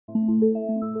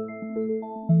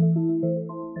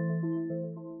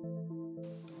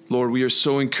Lord, we are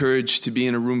so encouraged to be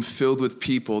in a room filled with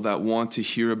people that want to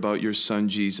hear about your Son,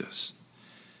 Jesus.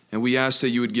 And we ask that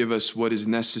you would give us what is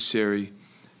necessary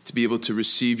to be able to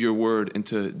receive your word and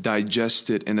to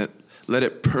digest it and let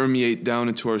it permeate down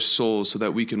into our souls so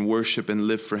that we can worship and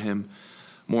live for him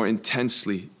more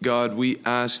intensely. God, we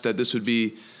ask that this would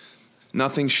be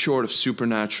nothing short of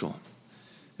supernatural.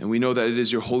 And we know that it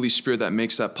is your Holy Spirit that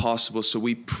makes that possible. So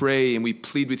we pray and we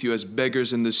plead with you as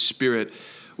beggars in the Spirit.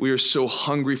 We are so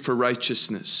hungry for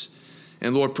righteousness.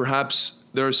 And Lord, perhaps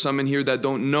there are some in here that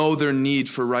don't know their need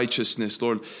for righteousness.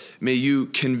 Lord, may you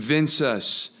convince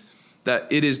us that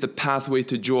it is the pathway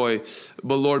to joy.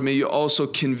 But Lord, may you also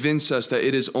convince us that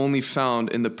it is only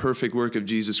found in the perfect work of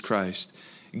Jesus Christ,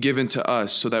 given to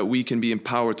us so that we can be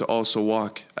empowered to also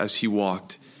walk as he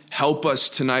walked. Help us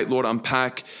tonight, Lord,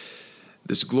 unpack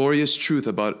this glorious truth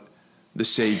about the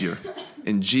Savior.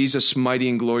 In Jesus' mighty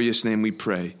and glorious name we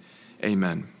pray.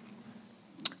 Amen.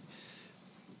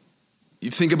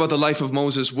 You think about the life of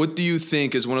Moses. What do you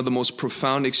think is one of the most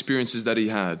profound experiences that he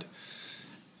had?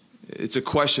 It's a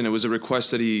question. It was a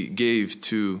request that he gave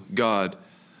to God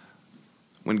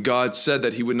when God said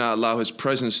that he would not allow his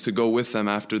presence to go with them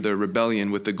after their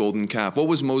rebellion with the golden calf. What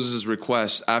was Moses'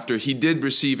 request after he did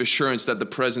receive assurance that the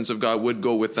presence of God would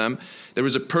go with them? There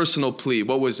was a personal plea.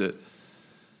 What was it?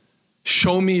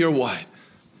 Show me your what?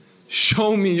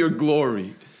 Show me your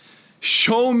glory.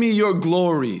 Show me your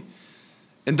glory.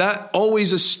 And that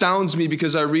always astounds me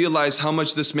because I realize how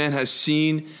much this man has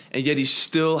seen, and yet he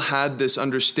still had this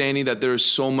understanding that there is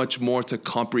so much more to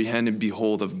comprehend and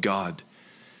behold of God.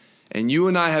 And you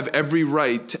and I have every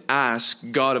right to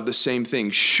ask God of the same thing.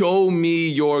 Show me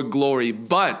your glory.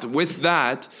 But with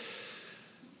that,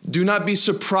 do not be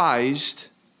surprised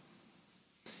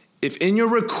if in your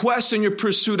request and your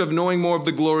pursuit of knowing more of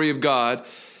the glory of God,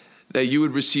 that you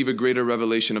would receive a greater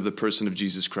revelation of the person of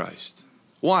Jesus Christ.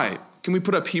 Why? Can we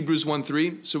put up Hebrews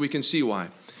 1:3 so we can see why?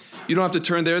 You don't have to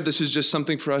turn there. This is just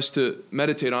something for us to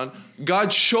meditate on.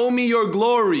 God, show me your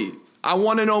glory. I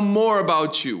want to know more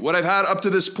about you. What I've had up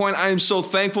to this point, I am so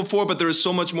thankful for, but there is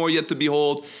so much more yet to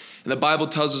behold. And the Bible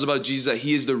tells us about Jesus that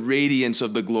he is the radiance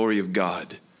of the glory of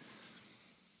God.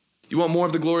 You want more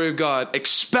of the glory of God?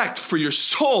 Expect for your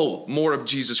soul more of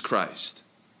Jesus Christ.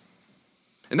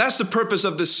 And that's the purpose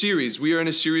of this series. We are in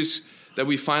a series that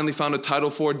we finally found a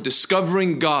title for,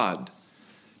 Discovering God.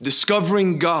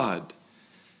 Discovering God.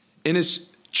 In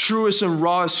its truest and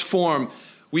rawest form,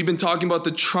 we've been talking about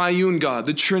the triune God,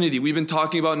 the Trinity. We've been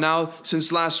talking about now,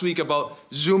 since last week, about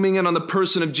zooming in on the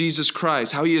person of Jesus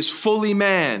Christ, how he is fully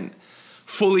man,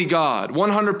 fully God,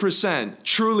 100%,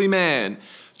 truly man,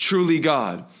 truly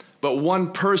God. But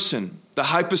one person, the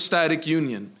hypostatic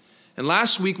union. And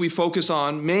last week we focused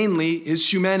on mainly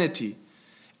his humanity,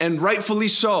 and rightfully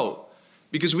so,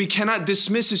 because we cannot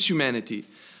dismiss his humanity.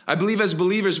 I believe as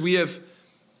believers we have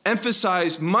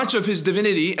emphasized much of his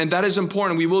divinity, and that is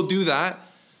important. We will do that,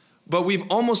 but we've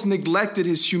almost neglected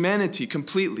his humanity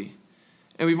completely.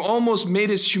 And we've almost made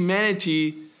his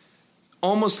humanity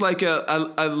almost like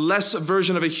a less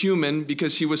version of a human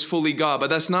because he was fully God, but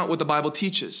that's not what the Bible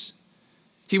teaches.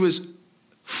 He was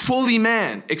fully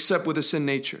man, except with a sin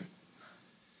nature.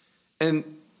 And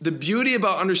the beauty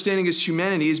about understanding his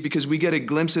humanity is because we get a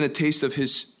glimpse and a taste of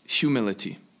his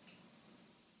humility.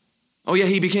 Oh yeah,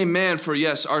 he became man for,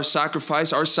 yes, our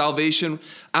sacrifice, our salvation,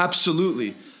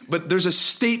 absolutely. But there's a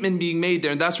statement being made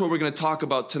there, and that's what we're going to talk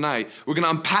about tonight. We're going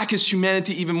to unpack his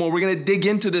humanity even more. We're going to dig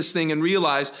into this thing and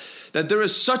realize that there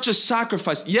is such a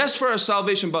sacrifice, yes, for our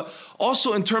salvation, but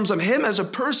also in terms of him as a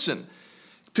person,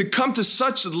 to come to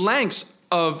such lengths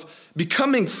of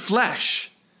becoming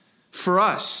flesh for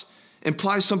us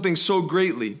implies something so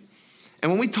greatly.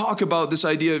 And when we talk about this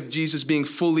idea of Jesus being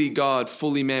fully God,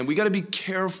 fully man, we got to be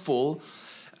careful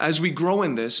as we grow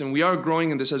in this, and we are growing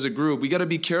in this as a group. We got to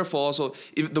be careful also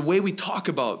the way we talk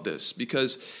about this,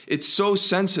 because it's so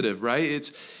sensitive, right?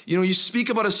 It's, you speak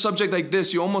about a subject like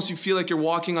this, you feel like you're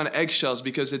walking on eggshells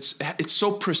because it's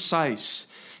so precise.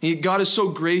 God is so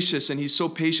gracious and he's so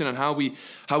patient on how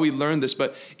we learn this.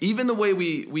 But even the way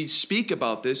we speak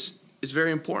about this is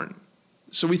very important.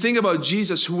 So we think about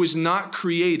Jesus, who was not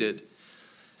created.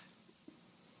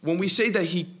 When we say that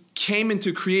he came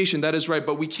into creation, that is right,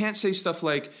 but we can't say stuff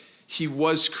like he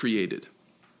was created,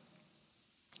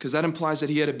 because that implies that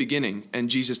he had a beginning, and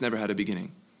Jesus never had a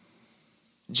beginning.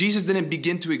 Jesus didn't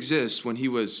begin to exist when he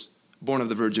was born of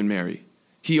the Virgin Mary.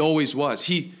 He always was.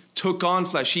 He took on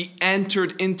flesh. He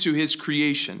entered into his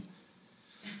creation.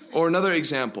 Or another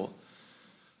example,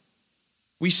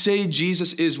 we say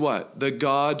Jesus is what? The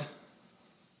God-man.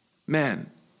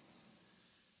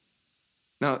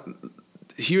 Now,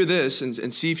 hear this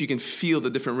and see if you can feel the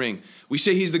different ring. We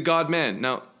say he's the God-man.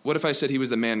 Now, what if I said he was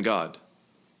the man-God?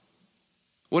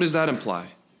 What does that imply?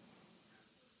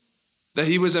 That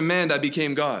he was a man that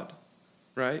became God,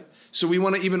 right? So we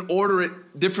want to even order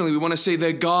it differently. We want to say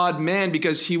the God-man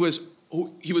because he was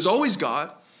always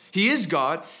God. He is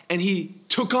God, and he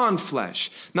took on flesh.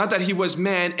 Not that he was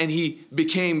man and he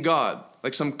became God,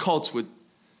 like some cults would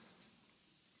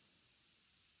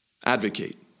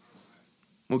advocate.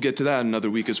 We'll get to that another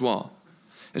week as well.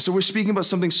 And so we're speaking about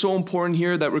something so important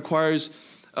here that requires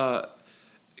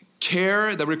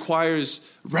care, that requires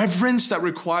reverence, that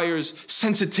requires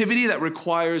sensitivity, that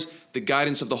requires the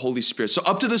guidance of the Holy Spirit. So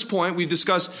up to this point, we've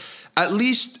discussed at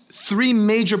least 3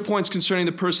 major points concerning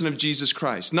the person of Jesus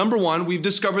Christ. Number 1, we've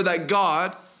discovered that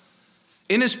God,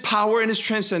 in his power, in his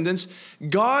transcendence,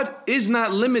 God is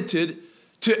not limited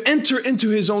to enter into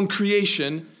his own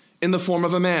creation in the form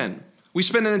of a man. We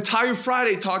spent an entire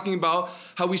Friday talking about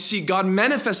how we see God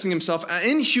manifesting himself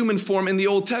in human form in the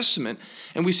Old Testament.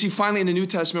 And we see finally in the New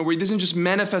Testament where he doesn't just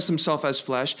manifest himself as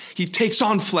flesh, he takes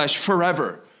on flesh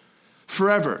forever.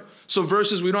 Forever. So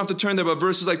verses, we don't have to turn there, but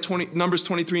verses like Numbers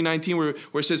 23:19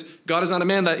 where it says, God is not a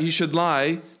man that he should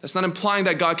lie. That's not implying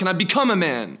that God cannot become a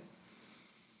man.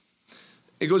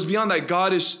 It goes beyond that.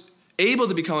 God is able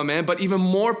to become a man, but even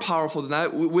more powerful than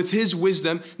that. With his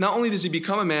wisdom, not only does he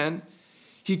become a man,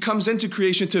 he comes into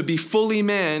creation to be fully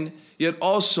man, yet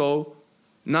also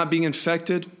not being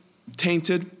infected,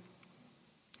 tainted,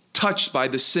 touched by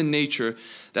the sin nature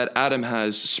that Adam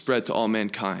has spread to all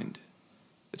mankind.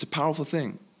 It's a powerful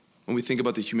thing when we think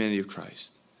about the humanity of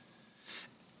Christ.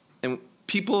 And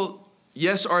people,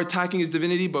 yes, are attacking his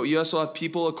divinity, but you also have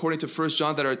people, according to 1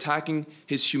 John, that are attacking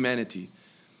his humanity,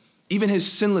 even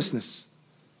his sinlessness.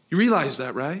 You realize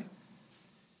that, right?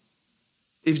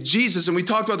 If Jesus, and we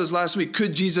talked about this last week,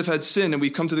 could Jesus have had sin? And we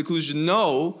come to the conclusion,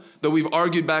 no, though we've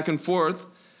argued back and forth.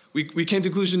 We came to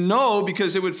the conclusion, no,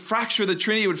 because it would fracture the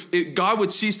Trinity. God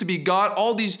would cease to be God.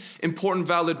 All these important,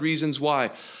 valid reasons why.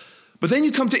 But then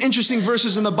you come to interesting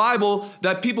verses in the Bible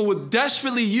that people would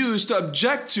desperately use to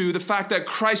object to the fact that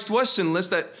Christ was sinless,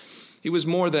 that he was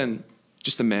more than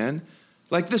just a man.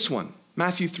 Like this one,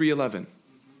 Matthew 3:11.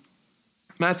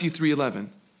 Matthew 3:11.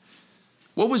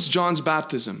 What was John's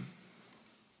baptism?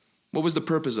 What was the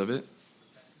purpose of it?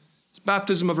 It's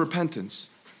baptism of repentance.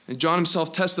 And John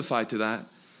himself testified to that.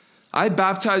 I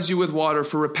baptize you with water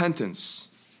for repentance.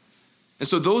 And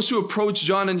so those who approached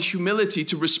John in humility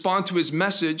to respond to his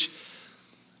message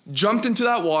jumped into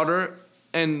that water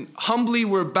and humbly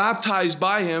were baptized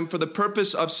by him for the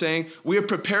purpose of saying, we are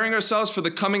preparing ourselves for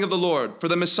the coming of the Lord, for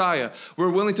the Messiah.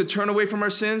 We're willing to turn away from our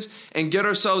sins and get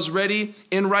ourselves ready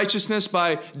in righteousness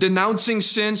by denouncing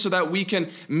sin so that we can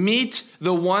meet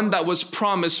the one that was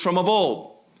promised from of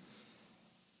old.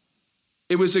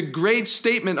 It was a great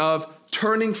statement of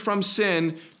turning from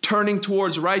sin, turning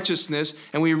towards righteousness.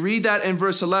 And we read that in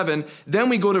verse 11. Then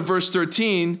we go to verse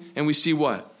 13 and we see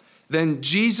what? Then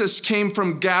Jesus came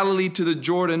from Galilee to the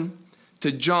Jordan to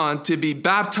John to be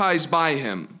baptized by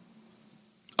him.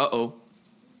 Uh-oh.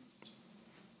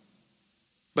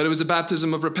 But it was a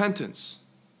baptism of repentance.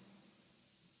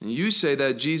 And you say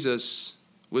that Jesus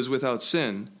was without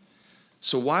sin.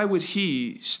 So why would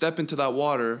he step into that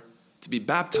water to be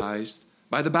baptized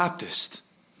by the Baptist?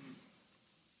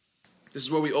 This is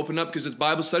where we open up because it's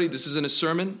Bible study. This isn't a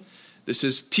sermon. This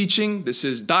is teaching. This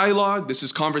is dialogue. This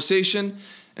is conversation.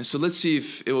 And so let's see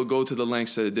if it will go to the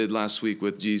lengths that it did last week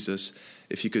with Jesus,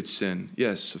 if he could sin.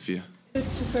 Yes, Sophia. To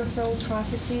fulfill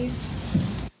prophecies.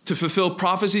 To fulfill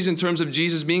prophecies in terms of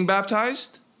Jesus being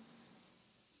baptized?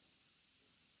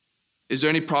 Is there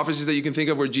any prophecies that you can think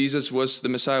of where Jesus was, the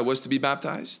Messiah, was to be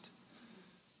baptized?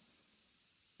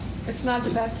 It's not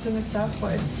the baptism itself,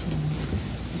 but it's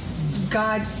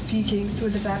God speaking through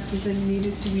the baptism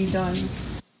needed to be done.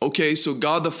 Okay, so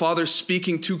God the Father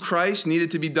speaking to Christ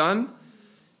needed to be done?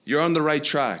 You're on the right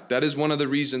track. That is one of the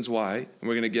reasons why, and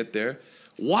we're going to get there.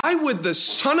 Why would the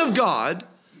Son of God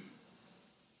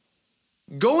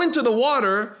go into the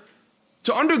water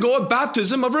to undergo a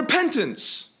baptism of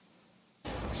repentance?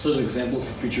 Set an example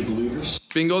for future believers.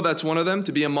 Bingo, that's one of them.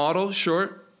 To be a model,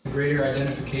 sure. Greater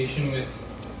identification with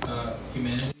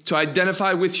humanity. To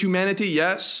identify with humanity,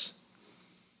 yes.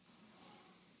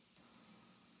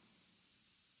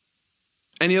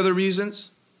 Any other reasons?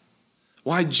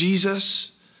 Why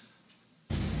Jesus?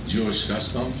 Jewish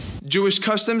customs. Jewish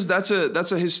customs, that's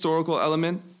a historical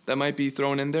element that might be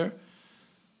thrown in there.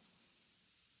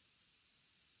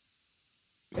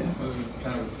 Kind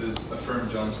of with his affirm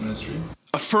John's ministry.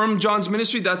 Affirm John's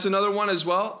ministry, that's another one as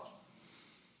well.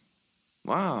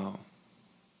 Wow.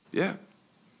 Yeah.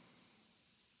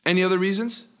 Any other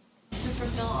reasons? To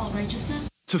fulfill all righteousness.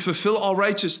 To fulfill all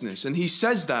righteousness. And he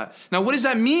says that. Now, what does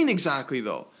that mean exactly,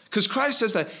 though? Because Christ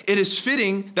says that it is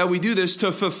fitting that we do this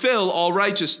to fulfill all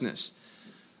righteousness.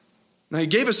 Now, he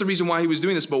gave us the reason why he was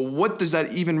doing this, but what does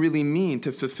that even really mean,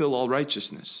 to fulfill all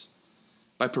righteousness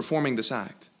by performing this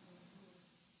act?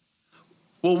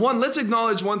 Well, let's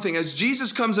acknowledge one thing. As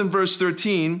Jesus comes in verse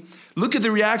 13, look at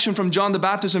the reaction from John the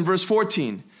Baptist in verse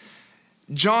 14.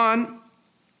 John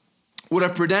would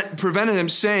have prevented him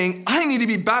saying, I need to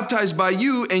be baptized by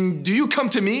you, and do you come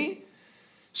to me?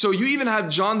 So you even have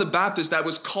John the Baptist that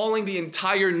was calling the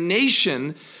entire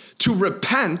nation to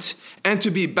repent and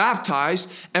to be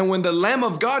baptized. And when the Lamb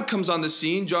of God comes on the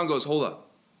scene, John goes, hold up.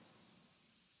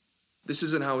 This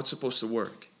isn't how it's supposed to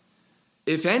work.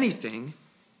 If anything,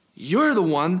 you're the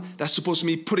one that's supposed to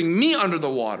be putting me under the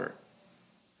water.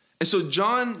 And so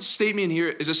John's statement here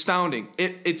is astounding.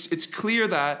 It's clear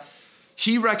that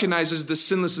he recognizes the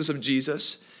sinlessness of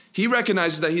Jesus. He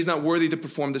recognizes that he's not worthy to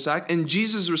perform this act. And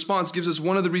Jesus' response gives us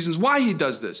one of the reasons why he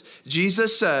does this.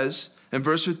 Jesus says in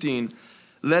verse 15,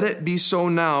 let it be so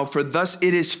now, for thus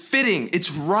it is fitting,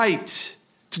 it's right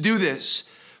to do this,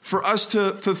 for us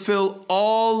to fulfill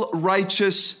all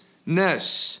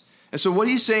righteousness. And so what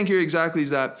he's saying here exactly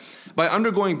is that by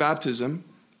undergoing baptism,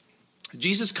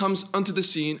 Jesus comes onto the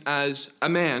scene as a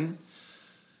man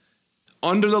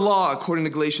under the law, according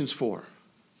to Galatians 4,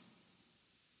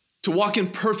 to walk in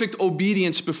perfect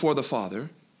obedience before the Father.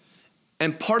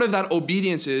 And part of that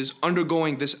obedience is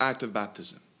undergoing this act of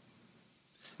baptism.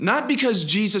 Not because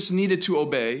Jesus needed to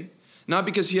obey, not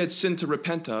because he had sin to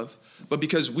repent of, but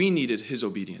because we needed his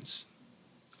obedience.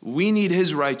 We need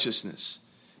his righteousness.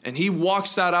 And he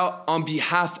walks that out on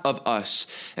behalf of us.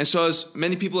 And so as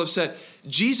many people have said,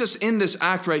 Jesus in this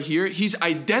act right here, he's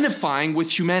identifying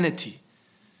with humanity.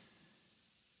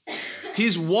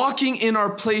 He's walking in our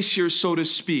place here, so to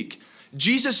speak.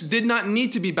 Jesus did not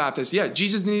need to be baptized. Yeah,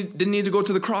 Jesus didn't need to go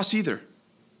to the cross either.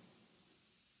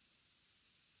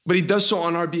 But he does so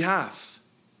on our behalf.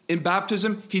 In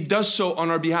baptism, he does so on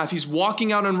our behalf. He's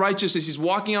walking out in righteousness. He's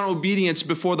walking out in obedience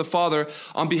before the Father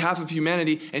on behalf of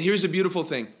humanity. And here's the beautiful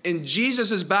thing. In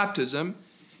Jesus' baptism,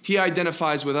 he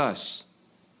identifies with us.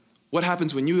 What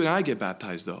happens when you and I get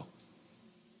baptized, though?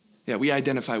 Yeah, we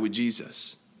identify with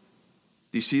Jesus.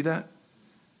 Do you see that?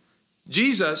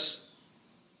 Jesus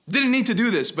didn't need to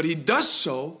do this, but he does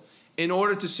so in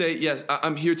order to say, yes,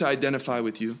 I'm here to identify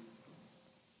with you.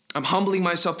 I'm humbling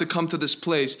myself to come to this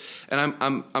place, and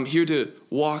I'm here to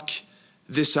walk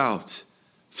this out,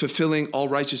 fulfilling all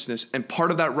righteousness. And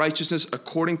part of that righteousness,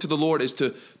 according to the Lord, is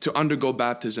to undergo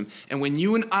baptism. And when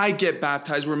you and I get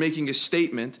baptized, we're making a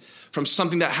statement from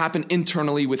something that happened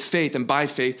internally with faith and by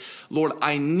faith. Lord,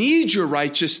 I need your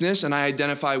righteousness, and I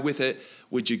identify with it.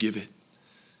 Would you give it?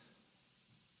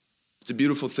 It's a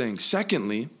beautiful thing.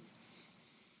 Secondly,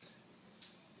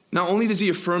 not only does he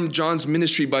affirm John's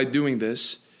ministry by doing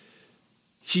this,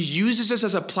 he uses this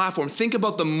as a platform. Think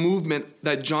about the movement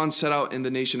that John set out in the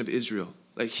nation of Israel.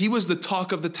 Like, he was the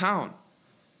talk of the town.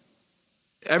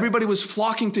 Everybody was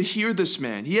flocking to hear this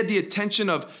man. He had the attention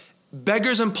of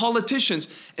beggars and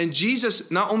politicians. And Jesus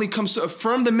not only comes to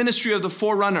affirm the ministry of the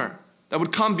forerunner that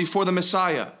would come before the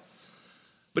Messiah,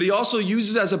 but he also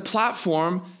uses it as a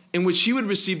platform in which he would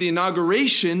receive the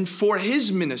inauguration for his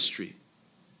ministry.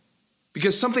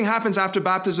 Because something happens after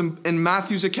baptism in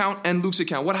Matthew's account and Luke's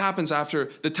account. What happens after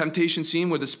the temptation scene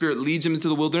where the Spirit leads him into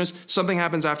the wilderness? Something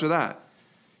happens after that.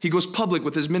 He goes public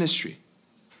with his ministry.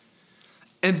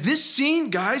 And this scene,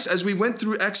 guys, as we went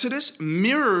through Exodus,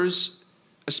 mirrors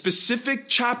a specific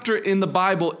chapter in the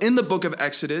Bible, in the book of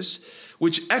Exodus,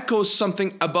 which echoes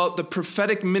something about the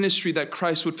prophetic ministry that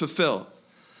Christ would fulfill.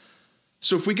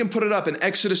 So if we can put it up in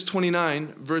Exodus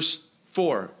 29, verse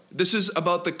 4. This is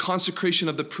about the consecration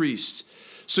of the priests.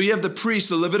 So you have the priests,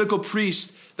 the Levitical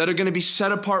priests, that are going to be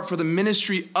set apart for the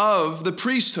ministry of the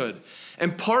priesthood.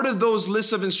 And part of those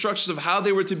lists of instructions of how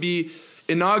they were to be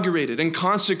inaugurated and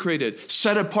consecrated,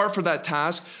 set apart for that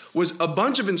task, was a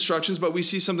bunch of instructions, but we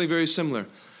see something very similar.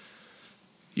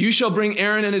 You shall bring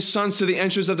Aaron and his sons to the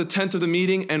entrance of the tent of the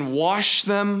meeting and wash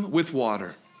them with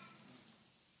water.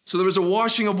 So there was a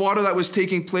washing of water that was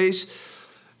taking place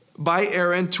by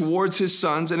Aaron towards his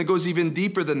sons, and it goes even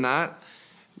deeper than that.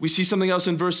 We see something else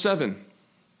in verse 7.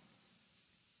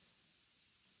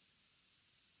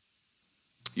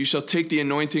 You shall take the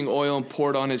anointing oil and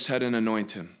pour it on his head and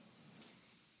anoint him.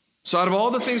 So out of all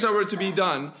the things that were to be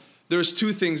done, there's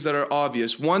two things that are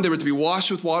obvious. One, they were to be washed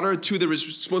with water. Two, they were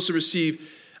supposed to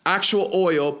receive actual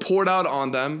oil poured out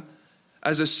on them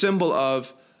as a symbol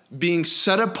of being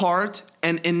set apart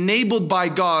and enabled by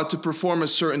God to perform a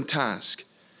certain task.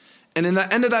 And in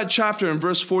the end of that chapter, in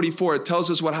verse 44, it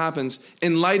tells us what happens.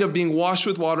 In light of being washed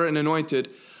with water and anointed,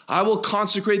 I will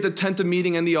consecrate the tent of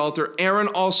meeting and the altar. Aaron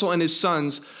also and his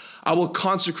sons I will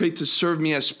consecrate to serve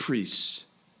me as priests.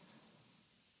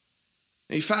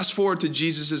 And you fast forward to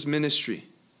Jesus' ministry.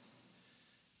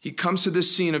 He comes to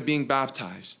this scene of being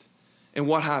baptized. And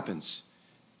what happens?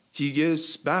 He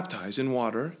gets baptized in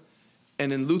water.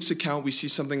 And in Luke's account, we see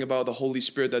something about the Holy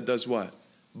Spirit that does what?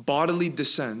 Bodily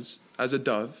descends as a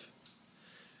dove,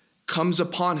 comes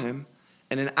upon him.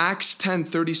 And in Acts 10,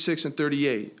 36 and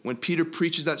 38, when Peter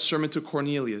preaches that sermon to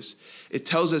Cornelius, it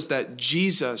tells us that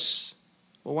Jesus,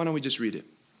 well, why don't we just read it?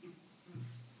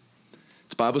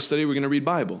 It's Bible study, we're going to read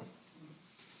Bible.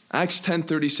 Acts 10,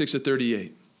 36 to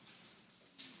 38.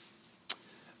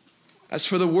 As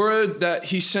for the word that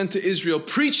he sent to Israel,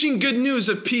 preaching good news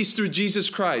of peace through Jesus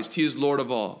Christ, he is Lord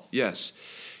of all. Yes.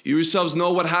 You yourselves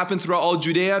know what happened throughout all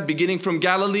Judea, beginning from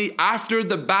Galilee, after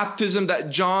the baptism that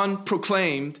John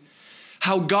proclaimed,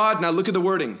 how God, now look at the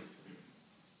wording,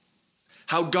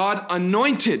 how God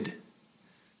anointed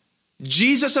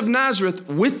Jesus of Nazareth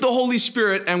with the Holy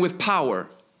Spirit and with power.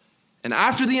 And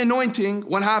after the anointing,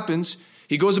 what happens?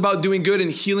 He goes about doing good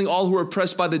and healing all who are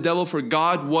oppressed by the devil, for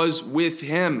God was with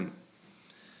him.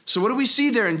 So what do we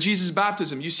see there in Jesus'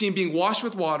 baptism? You see him being washed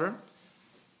with water,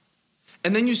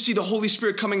 and then you see the Holy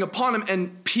Spirit coming upon him,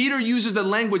 and Peter uses the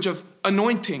language of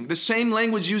anointing, the same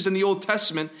language used in the Old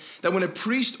Testament, that when a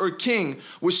priest or king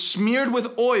was smeared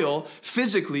with oil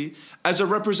physically as a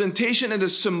representation and a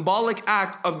symbolic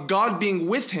act of God being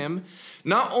with him,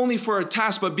 not only for a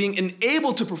task, but being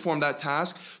enabled to perform that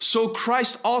task, so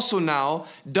Christ also now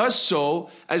does so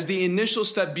as the initial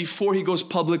step before he goes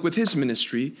public with his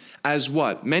ministry as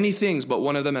what? Many things, but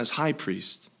one of them as high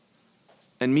priest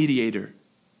and mediator.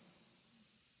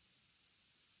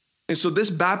 And so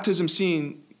this baptism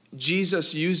scene,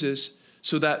 Jesus uses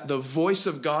so that the voice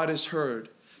of God is heard,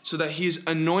 so that he is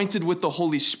anointed with the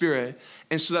Holy Spirit,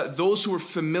 and so that those who are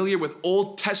familiar with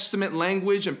Old Testament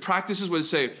language and practices would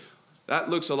say, that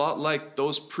looks a lot like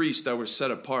those priests that were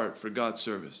set apart for God's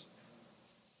service.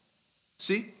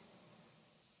 See?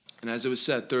 And as it was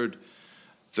said,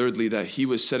 thirdly, that he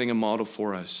was setting a model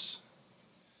for us.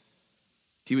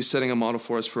 He was setting a model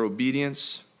for us for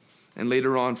obedience, and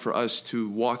later on for us to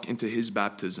walk into his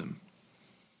baptism.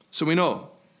 So we know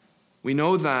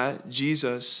that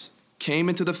Jesus came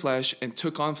into the flesh and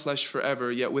took on flesh forever,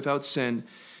 yet without sin.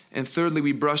 And thirdly,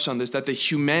 we brushed on this, that the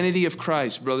humanity of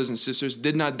Christ, brothers and sisters,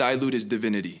 did not dilute his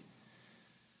divinity.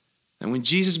 And when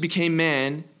Jesus became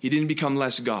man, he didn't become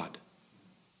less God.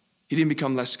 He didn't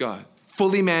become less God.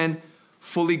 Fully man,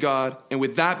 fully God. And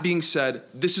with that being said,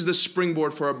 this is the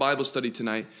springboard for our Bible study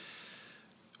tonight.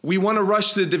 We want to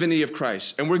rush to the divinity of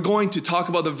Christ. And we're going to talk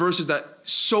about the verses that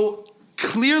so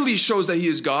clearly shows that he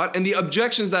is God, and the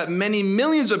objections that many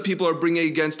millions of people are bringing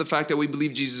against the fact that we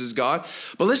believe Jesus is God.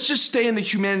 But let's just stay in the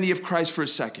humanity of Christ for a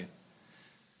second.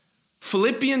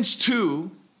 Philippians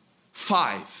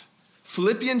 2:5.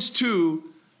 Philippians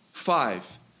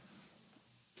 2:5.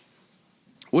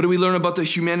 What do we learn about the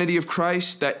humanity of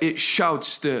Christ? That it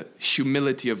shouts the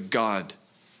humility of God.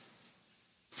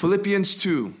 Philippians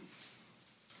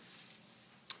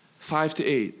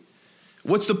 2:5-8.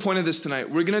 What's the point of this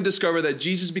tonight? We're going to discover that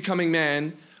Jesus becoming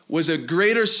man was a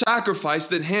greater sacrifice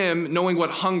than him knowing what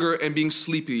hunger and being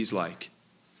sleepy is like.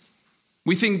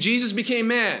 We think Jesus became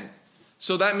man,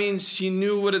 so that means he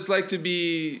knew what it's like to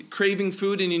be craving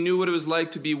food and he knew what it was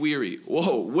like to be weary.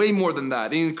 Whoa, way more than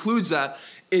that. It includes that.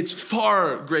 It's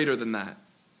far greater than that.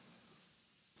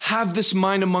 Have this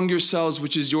mind among yourselves,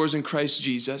 which is yours in Christ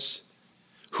Jesus,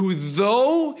 who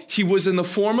though he was in the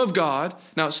form of God,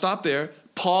 now stop there,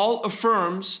 Paul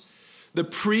affirms the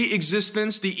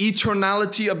pre-existence, the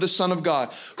eternality of the Son of God,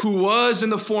 who was in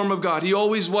the form of God. He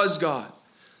always was God.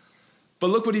 But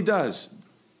look what he does.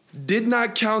 Did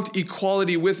not count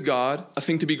equality with God a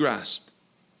thing to be grasped,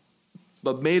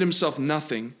 but made himself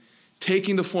nothing,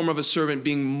 taking the form of a servant,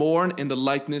 being born in the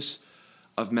likeness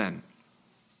of men.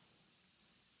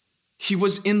 He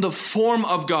was in the form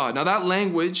of God. Now that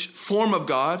language, form of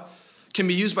God, can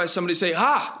be used by somebody to say,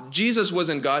 Jesus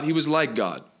wasn't God, he was like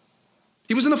God.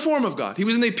 He was in the form of God. He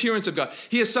was in the appearance of God.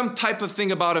 He has some type of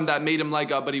thing about him that made him like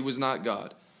God, but he was not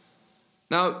God.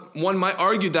 Now, one might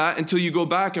argue that until you go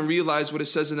back and realize what it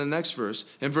says in the next verse,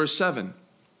 in verse 7.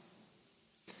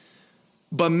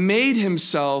 But made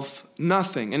himself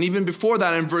nothing. And even before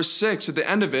that, in verse 6, at the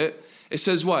end of it, it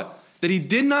says what? That he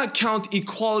did not count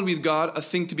equality with God a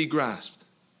thing to be grasped.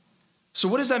 So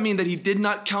what does that mean, that he did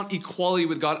not count equality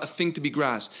with God a thing to be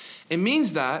grasped? It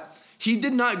means that he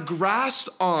did not grasp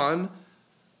on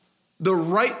the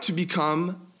right to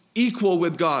become equal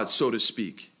with God, so to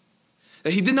speak.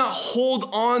 That he did not hold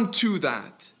on to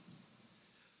that.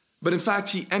 But in fact,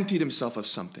 he emptied himself of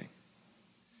something.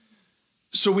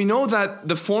 So we know that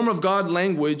the form of God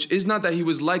language is not that he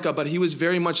was like God, but he was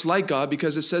very much like God,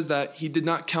 because it says that he did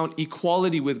not count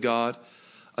equality with God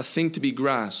a thing to be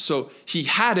grasped. So he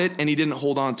had it and he didn't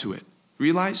hold on to it.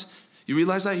 Realize? You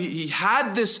realize that? He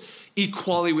had this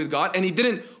equality with God and he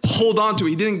didn't hold on to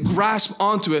it. He didn't grasp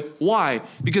onto it. Why?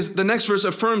 Because the next verse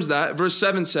affirms that. Verse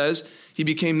 7 says he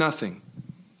became nothing,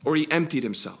 or he emptied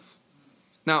himself.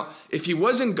 Now, if he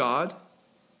wasn't God,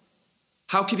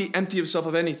 how could he empty himself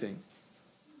of anything?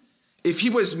 If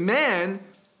he was man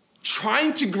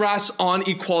trying to grasp on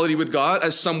equality with God,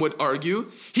 as some would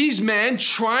argue, he's man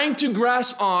trying to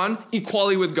grasp on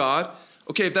equality with God.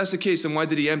 Okay, if that's the case, then why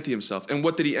did he empty himself? And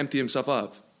what did he empty himself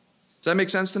of? Does that make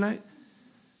sense tonight?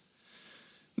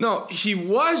 No, he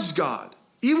was God.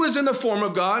 He was in the form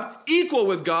of God, equal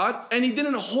with God, and he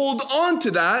didn't hold on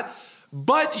to that,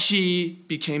 but he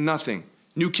became nothing.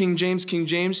 New King James,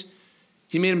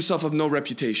 he made himself of no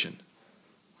reputation.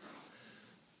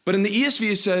 But in the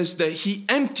ESV, it says that he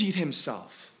emptied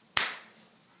himself.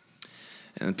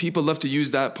 And people love to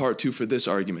use that part too for this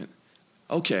argument.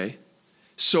 Okay,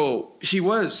 so he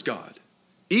was God,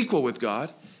 equal with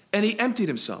God, and he emptied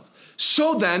himself.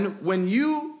 So then, when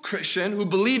you, Christian, who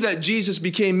believe that Jesus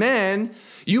became man,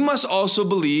 you must also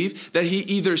believe that he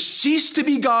either ceased to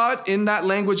be God in that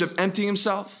language of emptying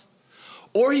himself,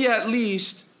 or he at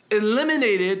least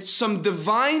eliminated some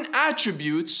divine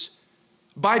attributes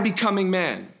by becoming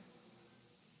man.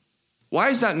 Why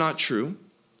is that not true?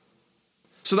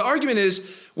 So the argument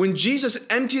is, when Jesus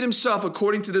emptied himself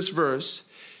according to this verse,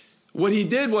 what he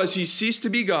did was he ceased to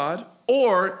be God,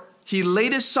 or he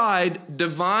laid aside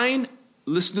divine,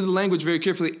 listen to the language very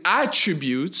carefully,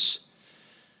 attributes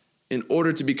in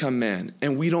order to become man.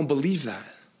 And we don't believe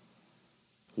that.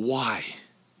 Why?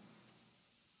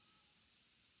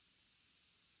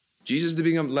 Jesus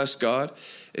didn't become less God,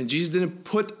 and Jesus didn't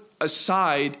put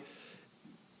aside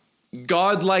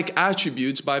God-like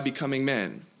attributes by becoming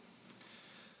man.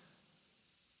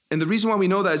 And the reason why we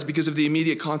know that is because of the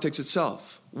immediate context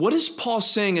itself. What is Paul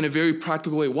saying in a very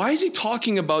practical way? Why is he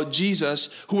talking about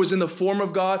Jesus, who was in the form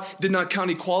of God, did not count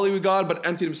equality with God, but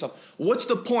emptied himself? What's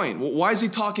the point? Why is he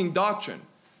talking doctrine?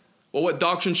 Well, what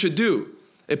doctrine should do?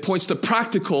 It points to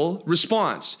practical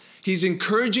response. He's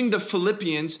encouraging the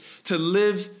Philippians to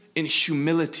live in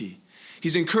humility.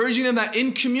 He's encouraging them that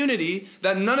in community,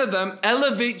 that none of them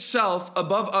elevate self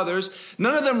above others.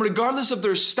 None of them, regardless of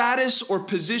their status or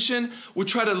position, would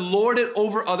try to lord it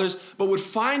over others, but would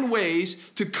find ways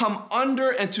to come under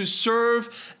and to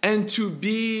serve and to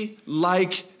be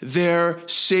like their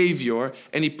Savior.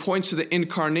 And he points to the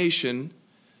incarnation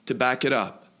to back it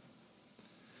up.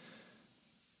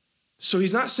 So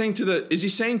he's not saying is he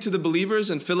saying to the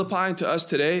believers in Philippi and to us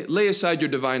today, lay aside your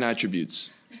divine attributes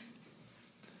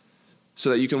so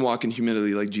that you can walk in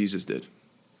humility like Jesus did?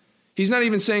 He's not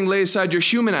even saying lay aside your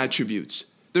human attributes.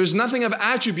 There's nothing of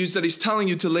attributes that he's telling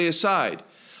you to lay aside.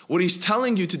 What he's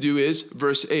telling you to do is,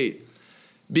 verse 8,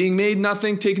 being made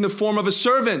nothing, taking the form of a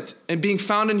servant and being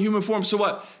found in human form. So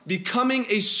what? Becoming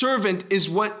a servant is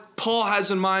what Paul has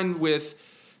in mind with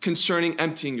concerning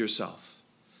emptying yourself.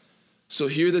 So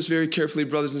hear this very carefully,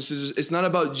 brothers and sisters. It's not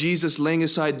about Jesus laying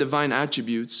aside divine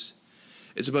attributes.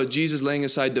 It's about Jesus laying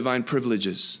aside divine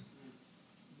privileges.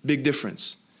 Big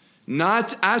difference.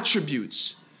 Not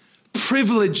attributes,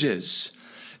 privileges.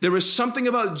 There was something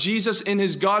about Jesus in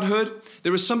his godhood.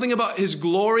 There was something about his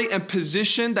glory and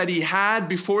position that he had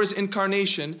before his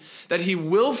incarnation that he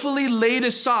willfully laid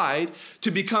aside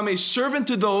to become a servant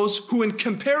to those who in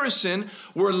comparison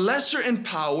were lesser in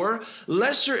power,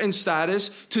 lesser in status,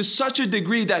 to such a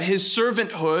degree that his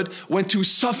servanthood went to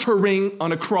suffering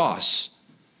on a cross.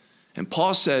 And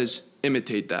Paul says,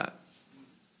 imitate that.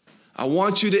 I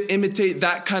want you to imitate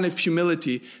that kind of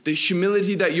humility, the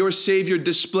humility that your Savior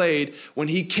displayed when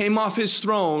he came off his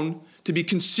throne to be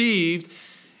conceived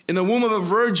in the womb of a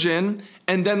virgin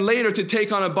and then later to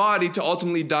take on a body to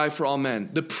ultimately die for all men.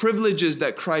 The privileges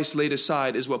that Christ laid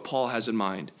aside is what Paul has in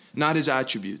mind, not his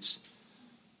attributes.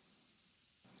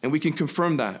 And we can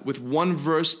confirm that with one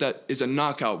verse that is a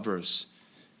knockout verse.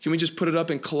 Can we just put it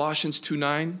up in Colossians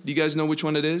 2:9? Do you guys know which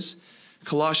one it is?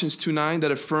 Colossians 2:9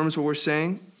 that affirms what we're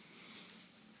saying.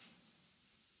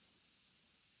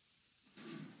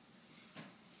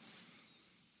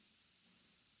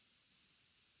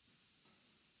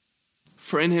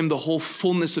 For in him the whole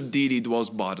fullness of deity dwells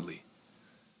bodily.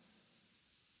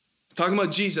 Talking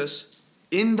about Jesus,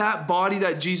 in that body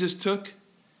that Jesus took,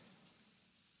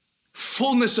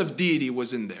 fullness of deity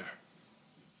was in there.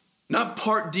 Not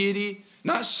part deity,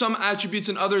 not some attributes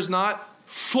and others not.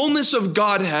 fullness of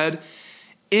Godhead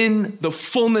in the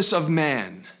fullness of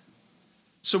man.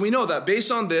 So we know that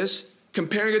based on this,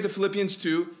 comparing it to Philippians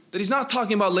 2, that he's not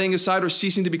talking about laying aside or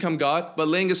ceasing to become God, but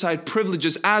laying aside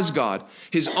privileges as God.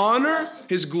 His honor,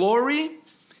 his glory,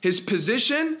 his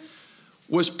position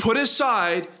was put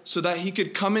aside so that he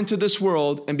could come into this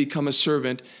world and become a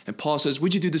servant. And Paul says,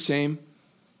 would you do the same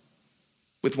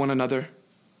with one another?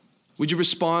 Would you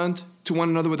respond to one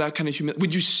another with that kind of humility?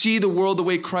 Would you see the world the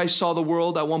way Christ saw the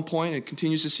world at one point and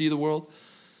continues to see the world?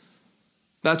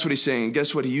 That's what he's saying. And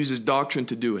guess what? He uses doctrine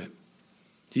to do it.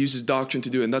 He uses doctrine to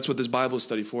do it. And that's what this Bible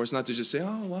study for. It's not to just say,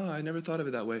 oh, wow, I never thought of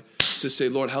it that way. It's to say,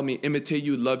 Lord, help me imitate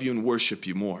you, love you, and worship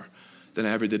you more than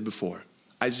I ever did before.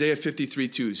 Isaiah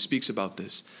 53:2 speaks about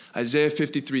this. Isaiah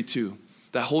 53:2,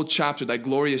 that whole chapter, that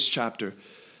glorious chapter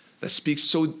that speaks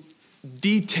so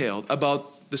detailed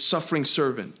about the suffering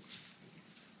servant.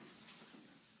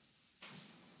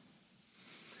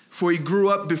 For he grew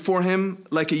up before him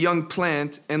like a young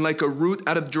plant and like a root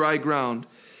out of dry ground.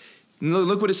 And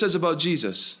look what it says about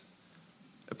Jesus.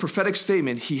 A prophetic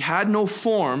statement. He had no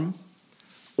form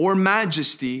or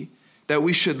majesty that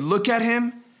we should look at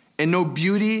him, and no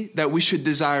beauty that we should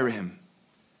desire him.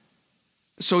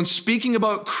 So in speaking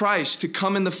about Christ to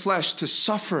come in the flesh, to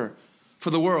suffer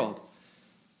for the world,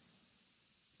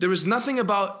 there was nothing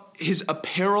about his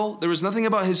apparel, there was nothing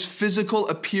about his physical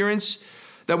appearance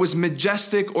that was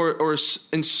majestic or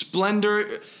in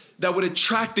splendor that would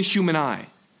attract the human eye.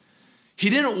 He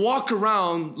didn't walk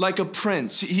around like a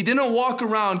prince. He didn't walk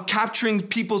around capturing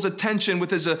people's attention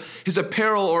with his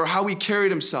apparel or how he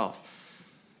carried himself.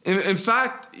 In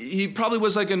fact, he probably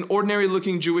was like an ordinary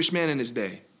looking Jewish man in his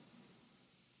day.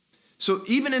 So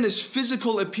even in his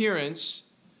physical appearance,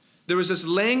 there was this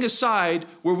laying aside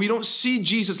where we don't see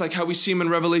Jesus like how we see him in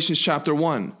Revelation chapter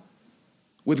 1,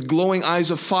 with glowing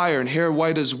eyes of fire and hair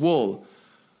white as wool,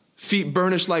 feet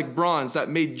burnished like bronze, that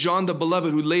made John the Beloved,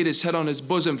 who laid his head on his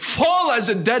bosom, fall as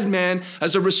a dead man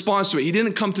as a response to it. He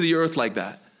didn't come to the earth like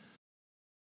that.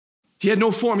 He had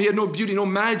no form, he had no beauty, no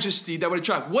majesty that would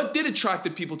attract. What did attract the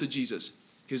people to Jesus?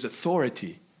 His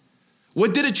authority.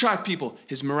 What did attract people?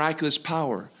 His miraculous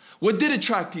power. What did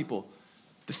attract people?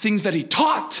 The things that he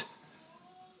taught.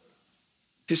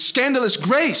 His scandalous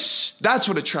grace. That's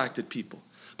what attracted people.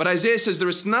 But Isaiah says there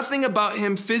is nothing about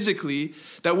him physically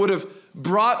that would have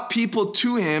brought people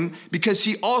to him, because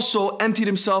he also emptied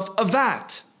himself of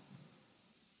that.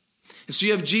 And so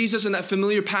you have Jesus in that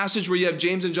familiar passage where you have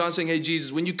James and John saying, hey,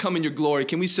 Jesus, when you come in your glory,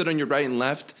 can we sit on your right and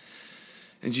left?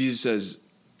 And Jesus says,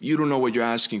 you don't know what you're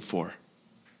asking for.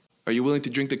 Are you willing to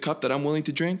drink the cup that I'm willing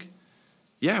to drink?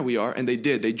 Yeah, we are. And they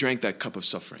did. They drank that cup of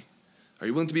suffering. Are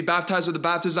you willing to be baptized with the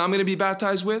baptism I'm going to be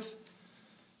baptized with?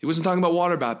 He wasn't talking about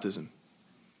water baptism.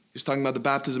 He was talking about the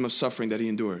baptism of suffering that he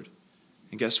endured.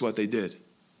 And guess what? They did.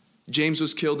 James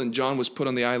was killed and John was put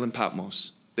on the island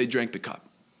Patmos. They drank the cup.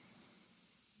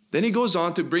 Then he goes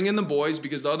on to bring in the boys,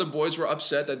 because the other boys were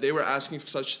upset that they were asking for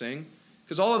such thing,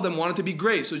 because all of them wanted to be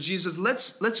great. So Jesus,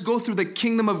 let's go through the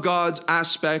kingdom of God's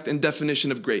aspect and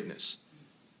definition of greatness.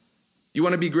 You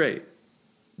want to be great?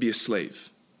 Be a slave.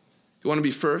 You want to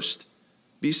be first?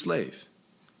 Be a slave.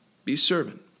 Be a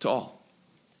servant to all.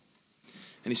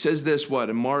 And he says this,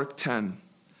 in Mark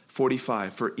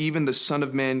 10:45, for even the Son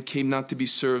of Man came not to be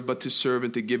served, but to serve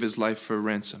and to give his life for a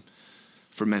ransom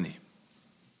for many.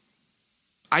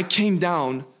 I came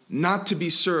down not to be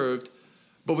served,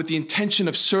 but with the intention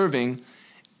of serving.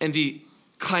 And the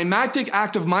climactic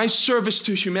act of my service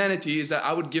to humanity is that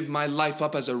I would give my life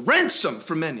up as a ransom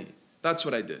for many. That's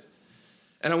what I did.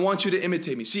 And I want you to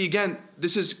imitate me. See, again,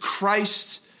 this is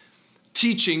Christ's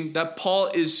teaching that Paul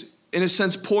is, in a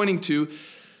sense, pointing to.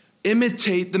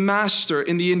 Imitate the master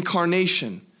in the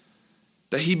incarnation,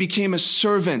 that he became a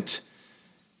servant.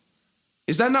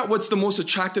 Is that not what's the most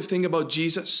attractive thing about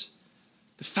Jesus?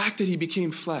 The fact that he became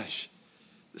flesh.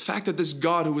 The fact that this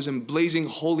God who was in blazing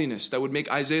holiness, that would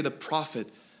make Isaiah the prophet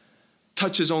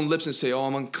touch his own lips and say, oh,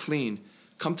 I'm unclean,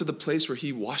 come to the place where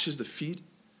he washes the feet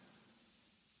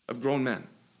of grown men.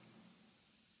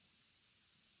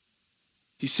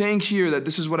 He's saying here that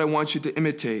this is what I want you to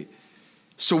imitate.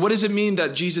 So what does it mean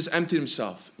that Jesus emptied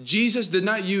himself? Jesus did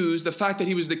not use the fact that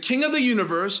he was the king of the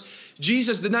universe.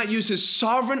 Jesus did not use his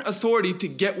sovereign authority to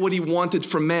get what he wanted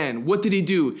from man. What did he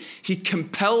do? He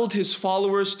compelled his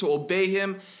followers to obey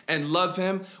him and love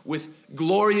him with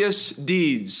glorious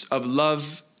deeds of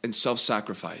love and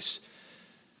self-sacrifice,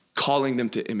 calling them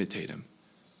to imitate him.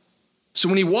 So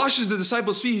when he washes the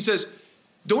disciples' feet, he says,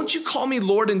 don't you call me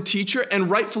Lord and teacher? And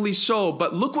rightfully so.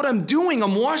 But look what I'm doing.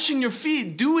 I'm washing your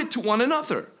feet. Do it to one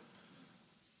another.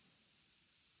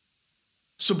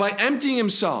 So by emptying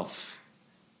himself,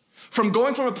 From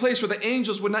going from a place where the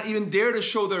angels would not even dare to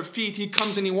show their feet, he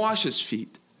comes and he washes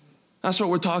feet. That's what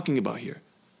we're talking about here.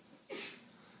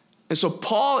 And so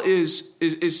Paul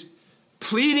is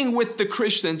pleading with the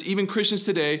Christians, even Christians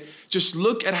today, just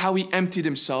look at how he emptied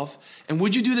himself. And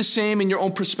would you do the same in your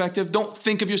own perspective? Don't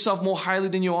think of yourself more highly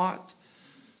than you ought.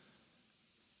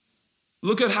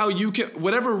 Look at how you can,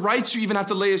 whatever rights you even have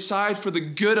to lay aside for the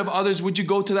good of others, would you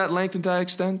go to that length and to that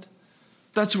extent?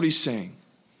 That's what he's saying.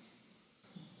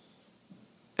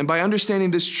 And by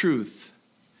understanding this truth,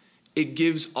 it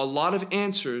gives a lot of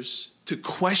answers to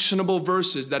questionable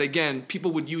verses that, again,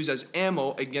 people would use as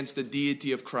ammo against the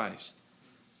deity of Christ.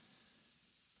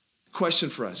 Question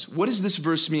for us. What does this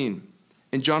verse mean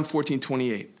in John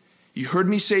 14:28? You heard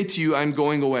me say to you, I'm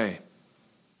going away,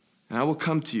 and I will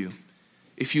come to you.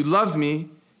 If you loved me,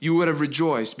 you would have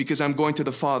rejoiced because I'm going to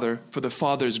the Father, for the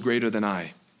Father is greater than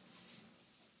I.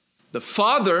 The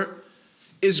Father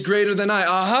is greater than I.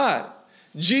 Aha!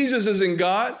 Jesus isn't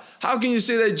God. How can you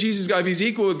say that Jesus is God? If he's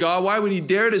equal with God, why would he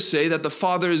dare to say that the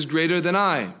Father is greater than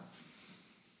I?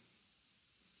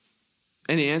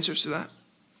 Any answers to that?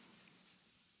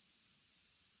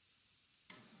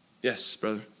 Yes,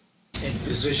 brother. In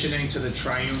positioning to the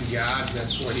triune God,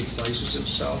 that's where he places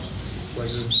himself.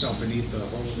 Places himself beneath the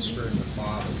Holy Spirit and the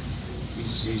Father.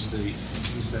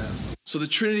 He's that. So the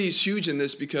Trinity is huge in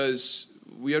this because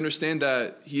we understand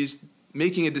that he's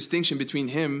making a distinction between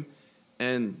him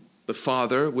and the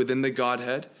Father within the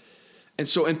Godhead. And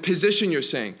so in position, you're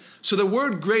saying. So the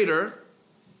word greater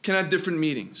can have different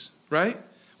meanings, right?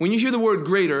 When you hear the word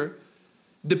greater,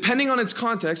 depending on its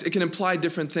context, it can imply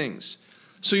different things.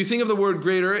 So you think of the word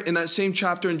greater in that same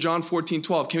chapter in John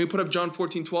 14:12. Can we put up John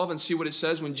 14:12 and see what it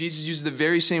says when Jesus uses the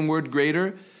very same word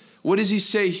greater? What does he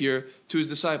say here to his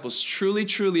disciples? Truly,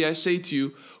 truly, I say to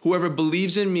you, whoever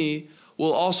believes in me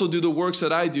will also do the works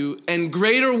that I do, and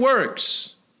greater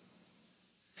works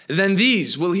than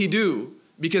these will he do,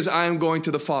 because I am going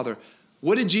to the Father.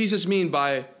 What did Jesus mean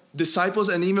by disciples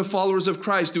and even followers of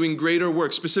Christ doing greater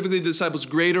works, specifically the disciples,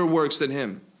 greater works than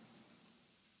him?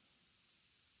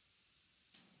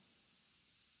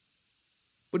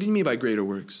 What do you mean by greater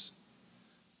works?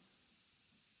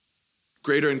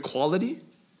 Greater in quality?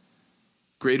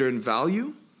 Greater in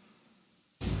value?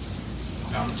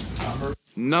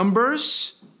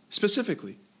 Numbers,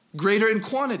 specifically. Greater in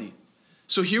quantity.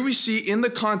 So here we see in the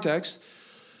context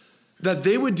that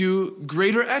they would do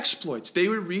greater exploits. They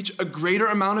would reach a greater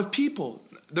amount of people.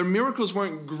 Their miracles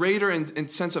weren't greater in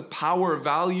sense of power,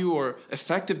 value, or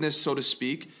effectiveness, so to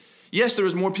speak. Yes, there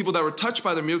was more people that were touched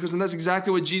by their miracles, and that's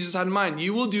exactly what Jesus had in mind.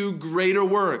 You will do greater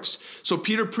works. So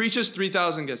Peter preaches,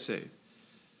 3,000 get saved.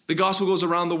 The gospel goes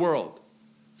around the world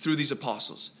through these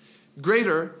apostles.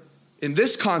 Greater, in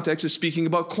this context, is speaking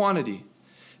about quantity.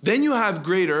 Then you have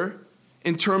greater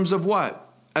in terms of what?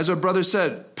 As our brother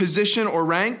said, position or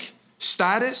rank,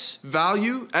 status,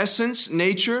 value, essence,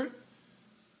 nature.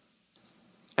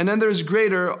 And then there's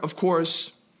greater, of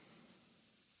course,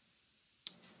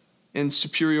 in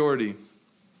superiority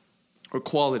or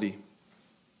quality.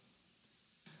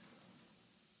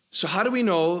 So how do we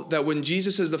know that when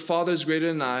Jesus says the Father is greater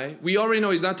than I, we already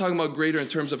know he's not talking about greater in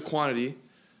terms of quantity,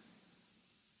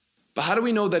 but how do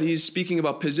we know that he's speaking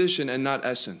about position and not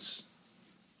essence?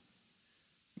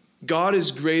 God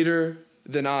is greater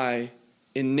than I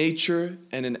in nature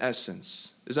and in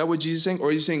essence. Is that what Jesus is saying?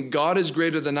 Or is he saying God is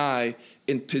greater than I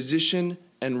in position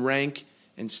and rank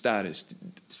and status?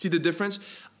 See the difference?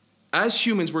 As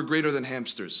humans, we're greater than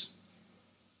hamsters.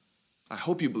 I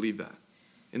hope you believe that.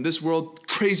 In this world,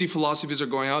 crazy philosophies are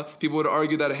going out. People would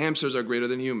argue that hamsters are greater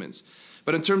than humans.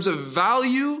 But in terms of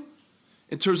value,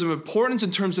 in terms of importance,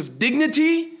 in terms of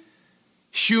dignity,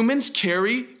 humans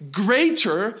carry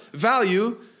greater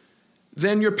value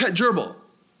than your pet gerbil.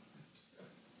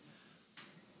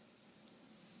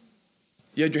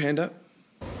 You had your hand up?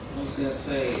 I was going to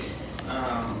say,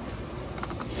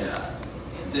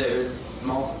 there's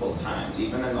multiple times,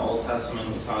 even in the Old Testament,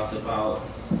 we talked about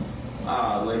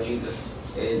where Jesus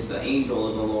is the angel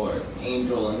of the Lord.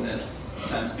 Angel in this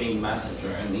sense being messenger.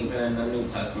 And even in the New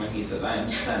Testament, he says, I am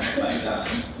sent by God,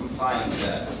 implying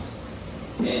that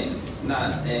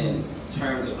not in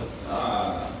terms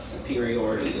of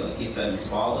superiority, like he said, in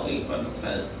quality, but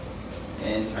instead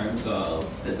in terms of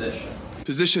position.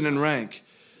 Position and rank.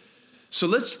 So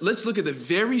let's look at the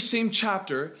very same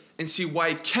chapter and see why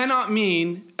it cannot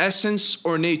mean essence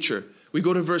or nature. We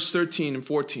go to verse 13 and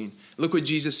 14. Look what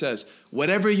Jesus says.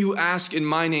 Whatever you ask in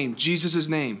my name, Jesus'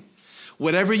 name,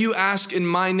 whatever you ask in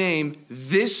my name,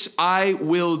 this I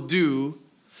will do,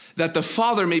 that the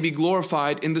Father may be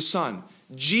glorified in the Son.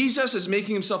 Jesus is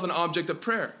making himself an object of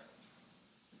prayer.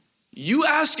 You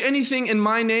ask anything in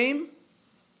my name,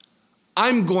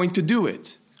 I'm going to do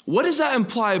it. What does that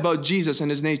imply about Jesus and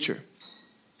his nature?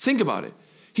 Think about it.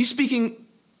 He's speaking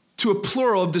to a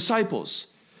plural of disciples.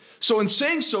 So in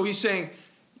saying so, he's saying,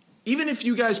 even if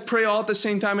you guys pray all at the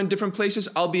same time in different places,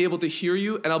 I'll be able to hear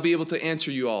you and I'll be able to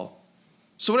answer you all.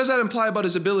 So what does that imply about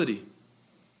his ability?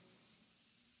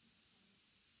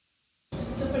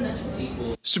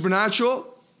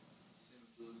 Supernatural.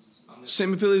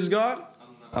 Same ability as God.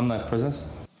 Omnipresent.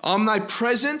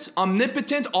 Omnipresent,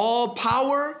 omnipotent, all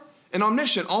power, and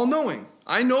omniscient, all knowing.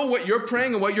 I know what you're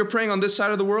praying and what you're praying on this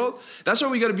side of the world. That's why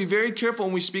we got to be very careful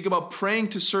when we speak about praying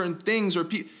to certain things or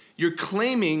people. You're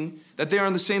claiming that they are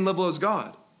on the same level as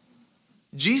God.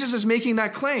 Jesus is making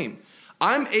that claim.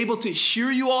 I'm able to hear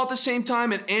you all at the same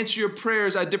time and answer your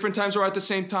prayers at different times or at the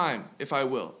same time, if I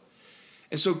will.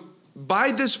 And so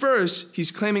by this verse,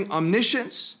 he's claiming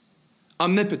omniscience,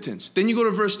 omnipotence. Then you go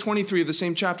to verse 23 of the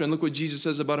same chapter and look what Jesus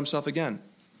says about himself again.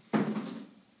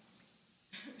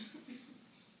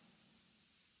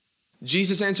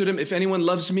 Jesus answered him, if anyone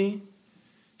loves me,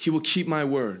 he will keep my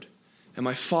word. And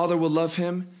my Father will love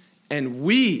him, and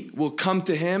we will come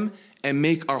to him and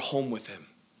make our home with him.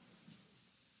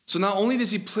 So not only does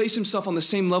he place himself on the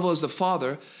same level as the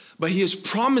Father, but he is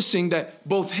promising that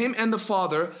both him and the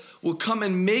Father will come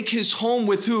and make his home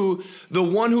with who? The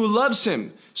one who loves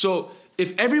him. So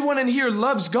if everyone in here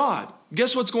loves God,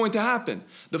 guess what's going to happen?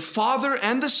 The Father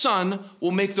and the Son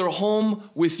will make their home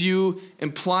with you,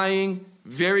 implying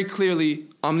very clearly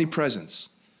omnipresence.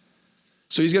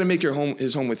 So he's going to make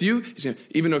his home with you.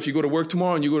 Even though if you go to work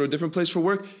tomorrow and you go to a different place for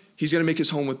work, he's going to make his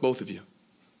home with both of you.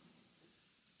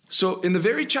 So in the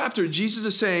very chapter, Jesus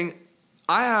is saying,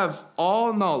 I have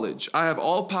all knowledge, I have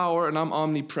all power, and I'm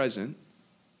omnipresent.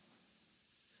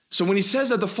 So when he says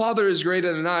that the Father is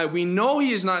greater than I, we know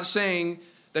he is not saying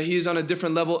that he is on a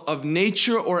different level of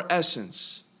nature or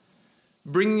essence,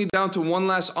 bringing it down to one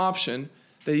last option,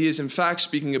 that he is in fact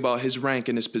speaking about his rank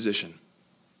and his position.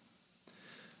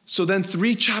 So then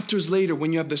 3 chapters later,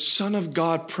 when you have the Son of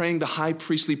God praying the high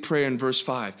priestly prayer in verse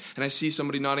 5, and I see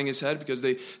somebody nodding his head because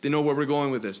they know where we're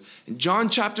going with this. In John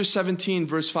chapter 17,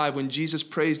 verse 5, when Jesus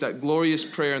prays that glorious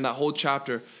prayer in that whole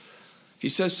chapter, he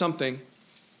says something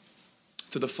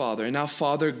to the Father. And now,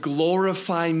 Father,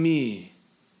 glorify me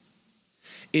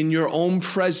in your own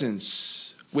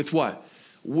presence with what?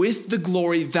 With the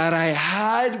glory that I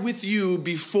had with you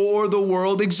before the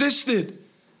world existed.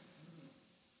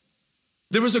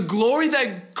 There was a glory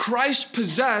that Christ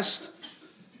possessed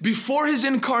before his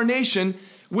incarnation,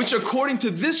 which according to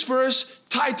this verse,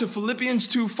 tied to Philippians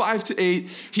 2, 5-8,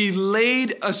 he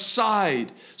laid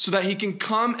aside so that he can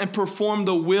come and perform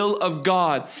the will of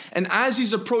God. And as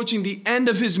he's approaching the end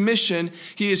of his mission,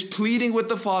 he is pleading with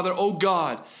the Father, oh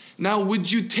God, now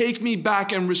would you take me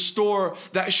back and restore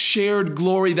that shared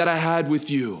glory that I had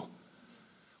with you?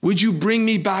 Would you bring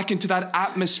me back into that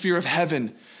atmosphere of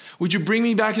heaven? Would you bring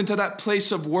me back into that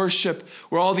place of worship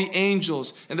where all the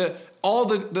angels and all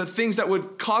the things that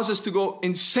would cause us to go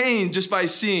insane just by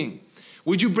seeing?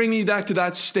 Would you bring me back to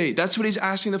that state? That's what he's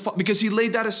asking the Father, because he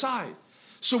laid that aside.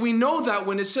 So we know that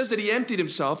when it says that he emptied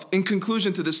himself, in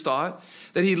conclusion to this thought,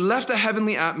 that he left a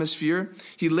heavenly atmosphere,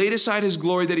 he laid aside his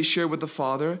glory that he shared with the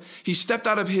Father, he stepped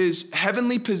out of his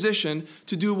heavenly position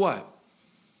to do what?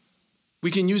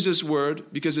 We can use this word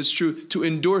because it's true, to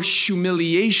endure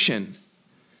humiliation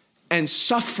and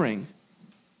suffering,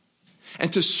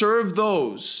 and to serve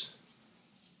those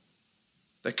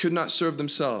that could not serve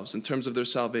themselves in terms of their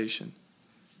salvation,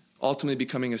 ultimately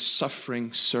becoming a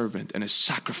suffering servant and a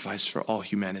sacrifice for all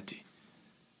humanity.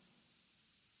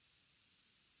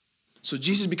 So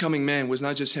Jesus becoming man was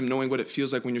not just him knowing what it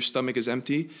feels like when your stomach is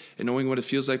empty and knowing what it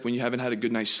feels like when you haven't had a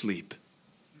good night's sleep.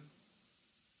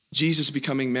 Jesus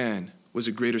becoming man was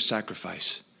a greater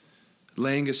sacrifice,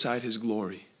 laying aside his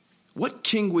glory. What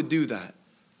king would do that?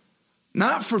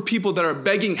 Not for people that are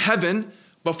begging heaven,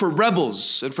 but for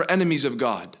rebels and for enemies of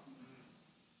God.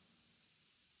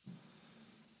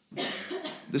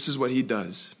 This is what he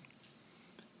does.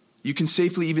 You can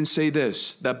safely even say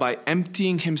this, that by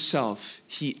emptying himself,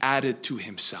 he added to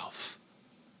himself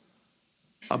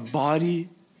a body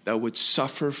that would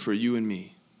suffer for you and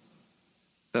me.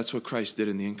 That's what Christ did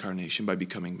in the incarnation by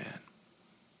becoming man.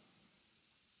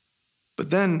 But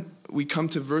then we come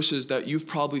to verses that you've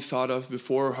probably thought of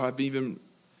before, or have even,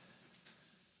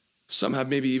 some have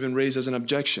maybe even raised as an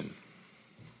objection.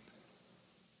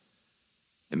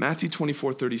 In Matthew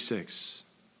 24:36,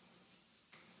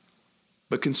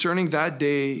 but concerning that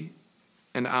day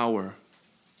and hour,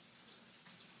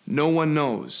 no one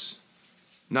knows,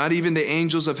 not even the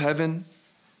angels of heaven,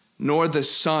 nor the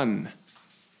Son,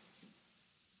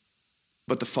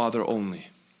 but the Father only.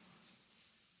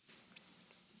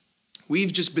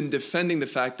 We've just been defending the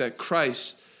fact that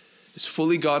Christ is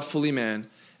fully God, fully man,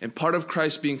 and part of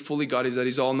Christ being fully God is that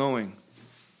he's all-knowing.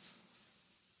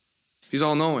 He's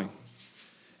all-knowing.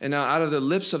 And now out of the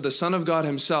lips of the Son of God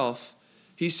himself,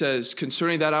 he says,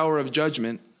 concerning that hour of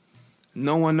judgment,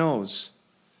 no one knows,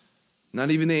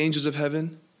 not even the angels of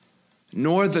heaven,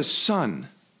 nor the Son,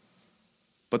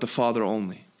 but the Father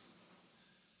only.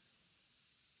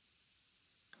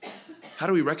 How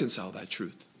do we reconcile that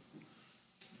truth?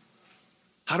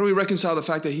 How do we reconcile the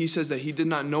fact that he says that he did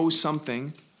not know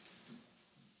something,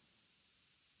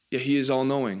 yet he is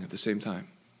all-knowing at the same time?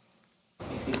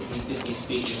 He could be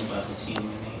speaking about his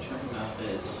human nature, not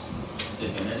his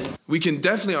divinity. We can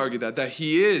definitely argue that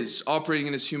he is operating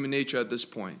in his human nature at this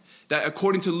point. That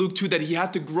according to Luke 2, that he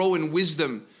had to grow in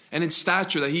wisdom and in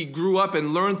stature, that he grew up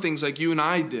and learned things like you and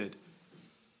I did.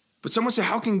 But someone say,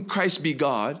 how can Christ be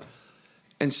God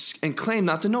and claim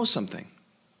not to know something?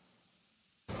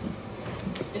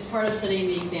 It's part of setting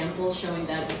the example, showing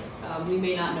that we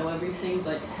may not know everything,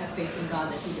 but have faith in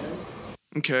God that he does.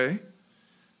 Okay.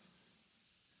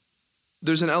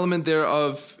 There's an element there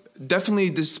of definitely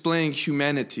displaying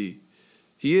humanity.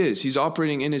 He's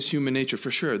operating in his human nature for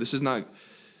sure. This is not,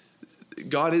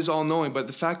 God is all-knowing, but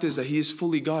the fact is that he is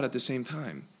fully God at the same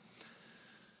time.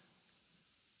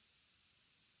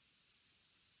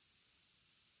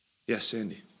 Yes,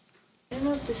 Sandy. I don't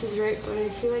know if this is right, but I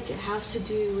feel like it has to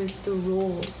do with the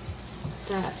role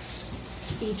that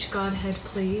each Godhead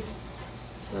plays.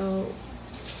 So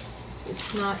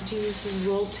it's not Jesus'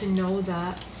 role to know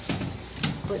that,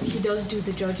 but he does do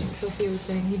the judging. Sophia was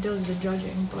saying he does the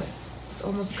judging, but it's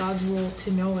almost God's role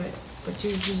to know it, but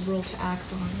Jesus' role to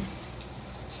act on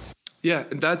it. Yeah,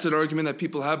 and that's an argument that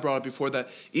people have brought up before, that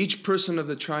each person of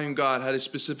the triune God had a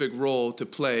specific role to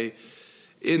play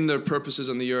in their purposes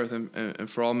on the earth and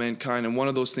for all mankind. And one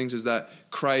of those things is that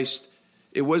Christ,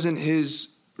 it wasn't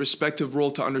his respective role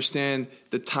to understand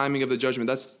the timing of the judgment.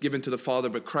 That's given to the Father,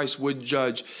 but Christ would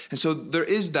judge. And so there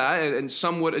is that, and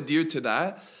some would adhere to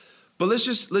that. But let's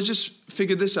just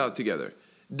figure this out together.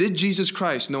 Did Jesus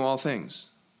Christ know all things?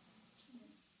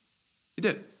 He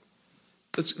did.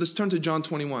 Let's turn to John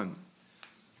 21.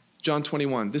 John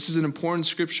 21. This is an important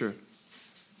scripture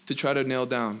to try to nail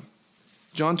down.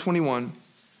 John 21,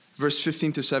 verse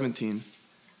 15 to 17.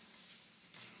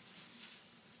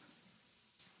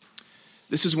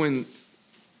 This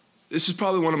is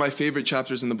probably one of my favorite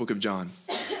chapters in the book of John,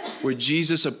 where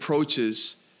Jesus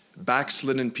approaches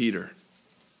backslidden Peter.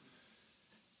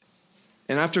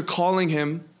 And after calling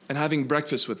him and having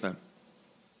breakfast with them,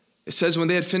 it says, when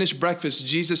they had finished breakfast,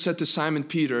 Jesus said to Simon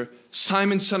Peter,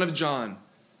 Simon, son of John,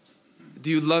 do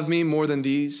you love me more than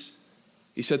these?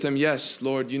 He said to him, yes,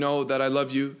 Lord, you know that I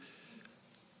love you.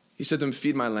 He said to him,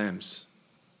 feed my lambs.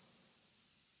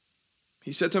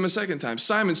 He said to him a second time,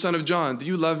 Simon, son of John, do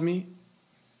you love me?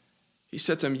 He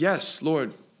said to him, yes,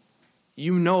 Lord,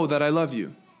 you know that I love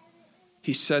you.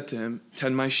 He said to him,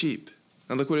 tend my sheep.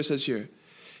 Now look what it says here.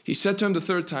 He said to him the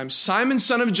third time, Simon,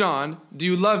 son of John, do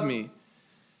you love me?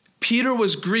 Peter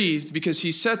was grieved because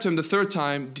he said to him the third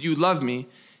time, do you love me?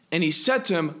 And he said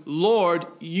to him, Lord,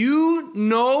 you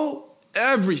know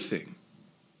everything.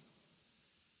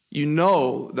 You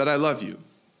know that I love you.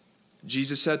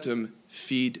 Jesus said to him,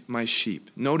 feed my sheep.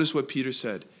 Notice what Peter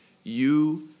said.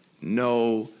 You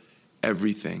know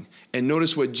everything. And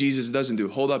notice what Jesus doesn't do.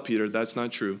 Hold up, Peter, that's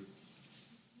not true.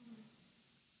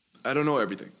 I don't know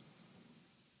everything.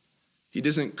 He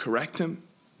doesn't correct him.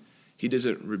 He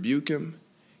doesn't rebuke him.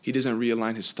 He doesn't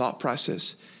realign his thought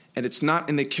process. And it's not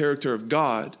in the character of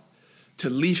God to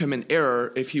leave him in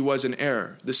error if he was in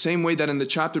error. The same way that in the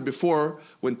chapter before,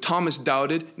 when Thomas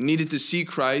doubted, needed to see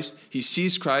Christ, he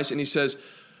sees Christ and he says,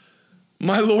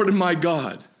 my Lord and my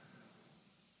God.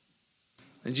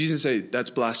 And Jesus said, that's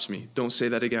blasphemy. Don't say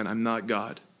that again. I'm not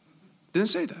God. Didn't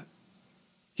say that.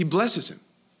 He blesses him.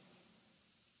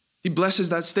 He blesses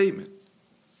that statement.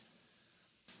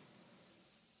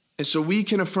 And so we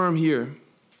can affirm here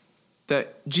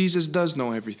that Jesus does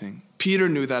know everything. Peter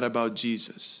knew that about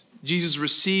Jesus. Jesus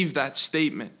received that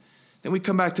statement. Then we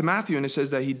come back to Matthew and it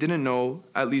says that he didn't know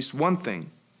at least one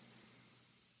thing.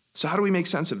 So how do we make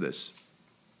sense of this?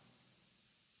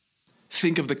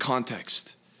 Think of the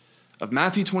context of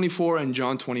Matthew 24 and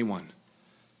John 21.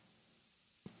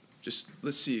 Just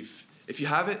let's see if you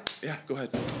have it. Yeah, go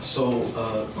ahead. So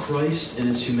Christ in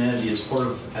his humanity, as part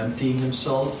of emptying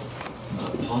himself,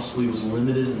 possibly was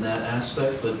limited in that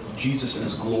aspect, but Jesus in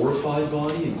his glorified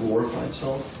body and glorified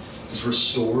self is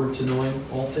restored to knowing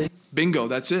all things. Bingo,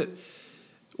 that's it.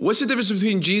 What's the difference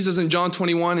between Jesus in John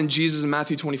 21 and Jesus in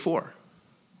Matthew 24?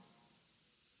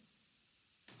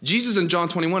 Jesus in John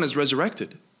 21 is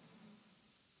resurrected.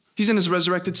 He's in his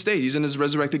resurrected state. He's in his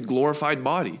resurrected, glorified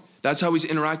body. That's how he's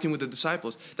interacting with the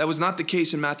disciples. That was not the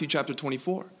case in Matthew chapter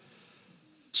 24.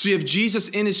 So you have Jesus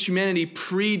in his humanity,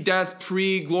 pre-death,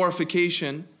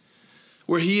 pre-glorification,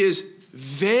 where he is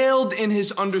veiled in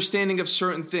his understanding of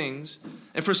certain things.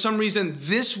 And for some reason,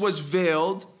 this was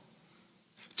veiled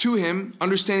to him,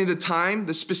 understanding the time,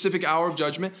 the specific hour of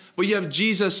judgment. But you have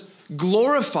Jesus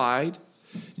glorified,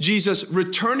 Jesus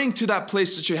returning to that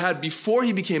place that you had before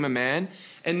he became a man.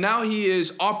 And now he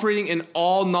is operating in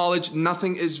all knowledge.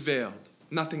 Nothing is veiled.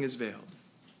 Nothing is veiled.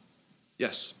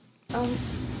 Yes.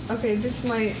 Okay, this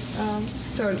might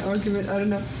start an argument. I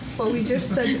don't know. But we just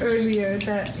said earlier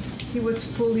that he was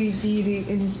fully deity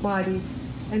in his body.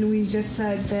 And we just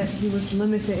said that he was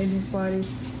limited in his body.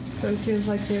 So it feels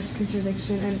like there's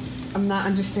contradiction. And I'm not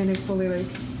understanding fully,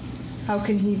 like, how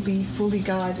can he be fully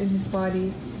God in his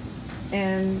body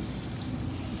and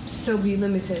still be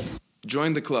limited?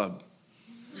 Join the club.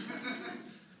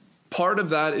 Part of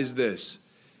that is this,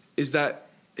 is that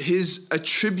his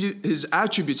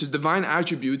attributes, his divine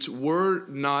attributes were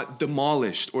not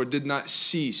demolished or did not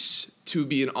cease to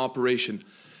be in operation.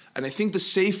 And I think the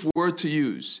safe word to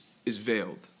use is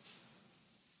veiled.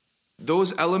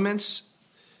 Those elements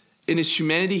in his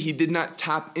humanity he did not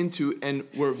tap into and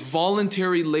were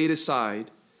voluntarily laid aside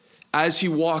as he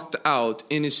walked out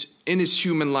in his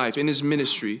human life, in his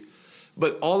ministry.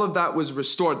 But all of that was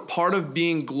restored. Part of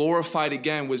being glorified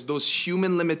again was those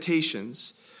human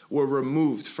limitations were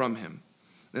removed from him.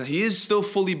 Now, he is still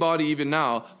fully body even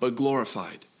now, but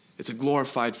glorified. It's a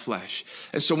glorified flesh.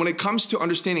 And so when it comes to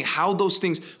understanding how those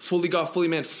things, fully God, fully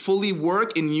man, fully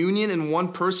work in union in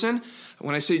one person,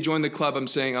 when I say join the club, I'm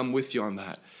saying I'm with you on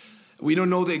that. We don't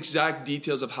know the exact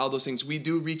details of how those things, we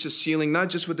do reach a ceiling, not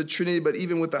just with the Trinity, but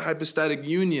even with the hypostatic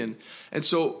union. And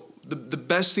so the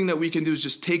best thing that we can do is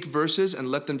just take verses and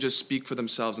let them just speak for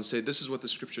themselves and say, this is what the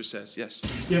scripture says. Yes?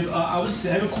 Yeah, I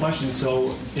have a question.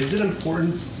 So is it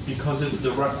important because of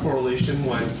the direct correlation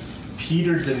when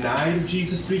Peter denied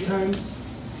Jesus 3 times?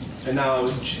 And now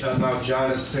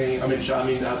John is saying,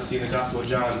 obviously in the Gospel of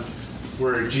John,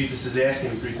 where Jesus is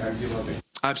asking him 3 times, you love me.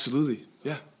 Absolutely.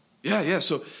 Yeah.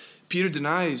 So Peter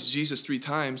denies Jesus 3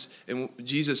 times, and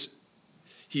Jesus,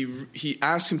 he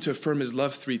asked him to affirm his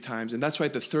love 3 times, and that's why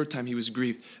the 3rd time he was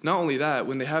grieved. Not only that,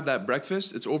 when they have that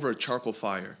breakfast, it's over a charcoal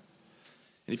fire.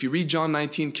 And if you read John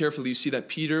 19 carefully, you see that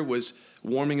Peter was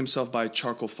warming himself by a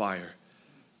charcoal fire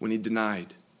when he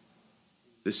denied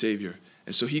the Savior.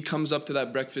 And so he comes up to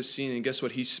that breakfast scene, and guess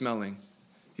what he's smelling?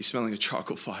 He's smelling a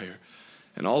charcoal fire.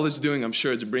 And all it's doing, I'm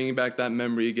sure, is bringing back that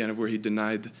memory again of where he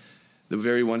denied the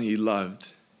very one he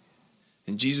loved.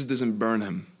 And Jesus doesn't burn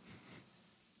him.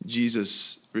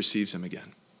 Jesus receives him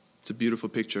again. It's a beautiful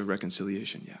picture of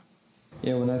reconciliation,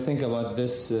 Yeah, when I think about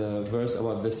this verse,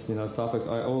 about this topic,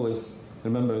 I always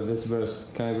remember this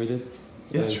verse. Can I read it?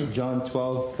 Yeah, sure. John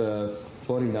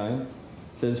 12:49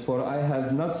 says, "For I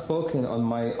have not spoken on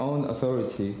my own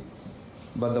authority,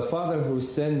 but the Father who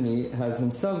sent me has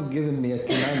himself given me a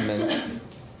commandment,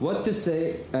 what to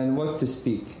say and what to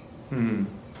speak."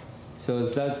 So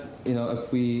it's that,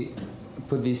 if we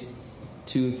put these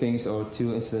 2 things or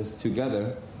 2 incidents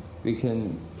together, we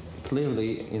can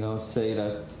clearly, say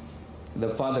that the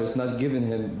Father is not giving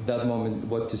him that moment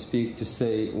what to speak, to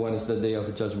say when is the day of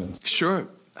the judgment. Sure,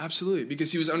 absolutely,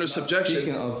 because he was under subjection.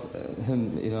 Speaking of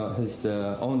him, his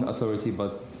own authority,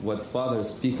 but what Father is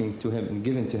speaking to him and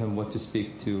giving to him what to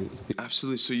speak to.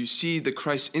 Absolutely. So you see the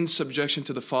Christ in subjection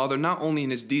to the Father, not only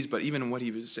in his deeds, but even in what he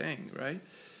was saying, right?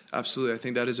 Absolutely. I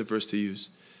think that is a verse to use.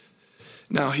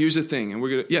 Now, here's the thing, and we're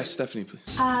going to... Yes, Stephanie, please.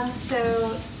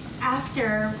 So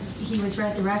after he was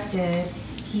resurrected,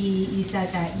 you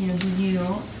said that, he knew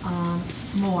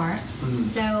more. Mm-hmm.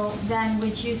 So then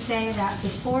would you say that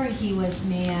before he was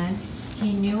man,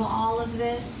 he knew all of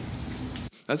this?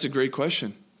 That's a great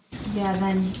question. Yeah,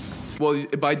 then... Well,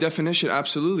 by definition,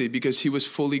 absolutely, because he was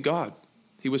fully God.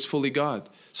 He was fully God.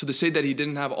 So to say that he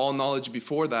didn't have all knowledge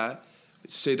before that,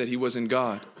 is to say that he wasn't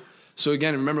God. So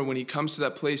again, remember when he comes to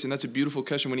that place, and that's a beautiful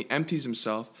question, when he empties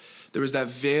himself, there was that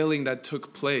veiling that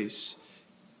took place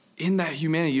in that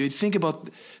humanity. You think about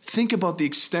the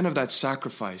extent of that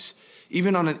sacrifice,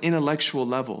 even on an intellectual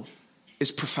level,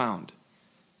 is profound.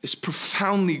 It's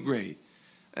profoundly great.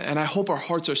 And I hope our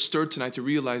hearts are stirred tonight to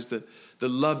realize the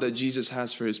love that Jesus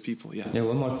has for his people. Yeah,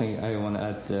 one more thing I want to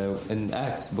add. In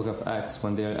Acts, book of Acts,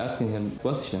 when they're asking him a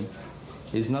question,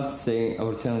 he's not saying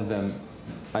or telling them,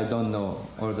 I don't know,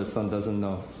 or the son doesn't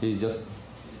know. He's just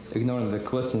ignoring the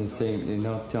question, saying,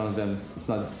 telling them it's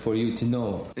not for you to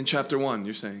know. In chapter 1,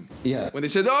 you're saying? Yeah. When they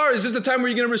said, is this the time where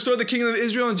you're going to restore the kingdom of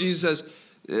Israel? And Jesus says,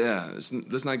 Yeah,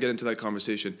 let's not get into that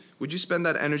conversation. Would you spend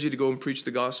that energy to go and preach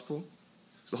the gospel?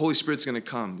 The Holy Spirit's going to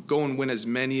come. Go and win as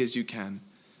many as you can.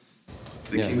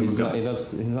 The kingdom of God.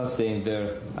 He's not saying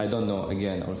there, I don't know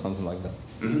again, or something like that.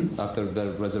 After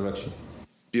the resurrection.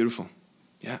 Beautiful.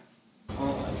 Yeah.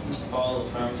 Paul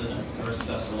affirms it in 1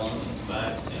 Thessalonians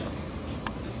 5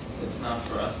 too. It's not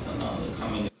for us to know the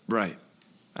coming. Right.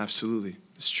 Absolutely.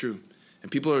 It's true. And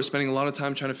people are spending a lot of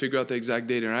time trying to figure out the exact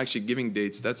date and are actually giving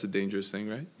dates. That's a dangerous thing,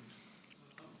 right?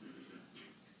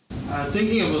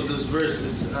 Thinking about this verse,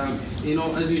 it's,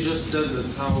 as you just said, that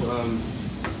how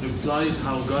implies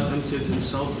how God emptied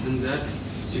himself in that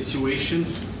situation.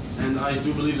 And I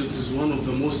do believe that is one of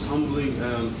the most humbling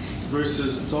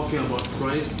verses talking about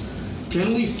Christ.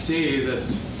 Can we say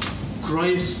that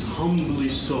Christ humbly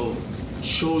so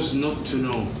chose not to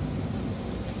know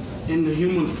in the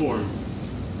human form?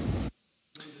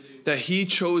 That he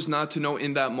chose not to know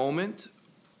in that moment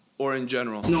or in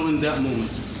general? No, in that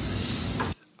moment.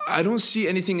 I don't see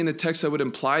anything in the text that would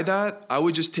imply that. I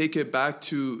would just take it back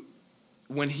to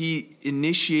when he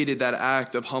initiated that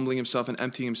act of humbling himself and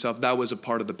emptying himself. That was a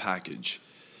part of the package,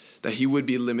 that he would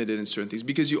be limited in certain things.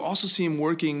 Because you also see him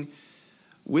working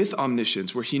with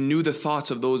omniscience, where he knew the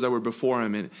thoughts of those that were before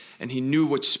him, and he knew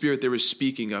what spirit they were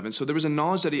speaking of. And so there was a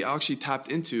knowledge that he actually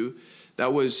tapped into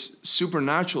that was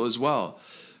supernatural as well.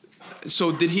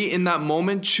 So did he in that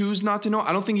moment choose not to know?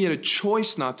 I don't think he had a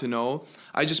choice not to know.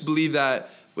 I just believe that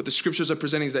what the scriptures are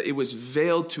presenting is that it was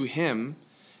veiled to him,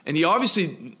 and he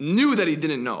obviously knew that he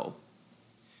didn't know.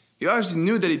 He obviously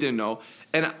knew that he didn't know.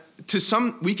 And to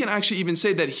some, we can actually even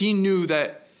say that he knew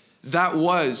that that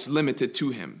was limited to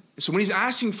him. So when he's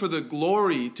asking for the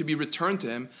glory to be returned to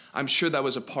him, I'm sure that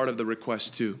was a part of the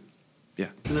request too. Yeah.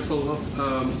 Can I follow up?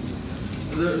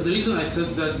 The reason I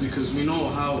said that, because we know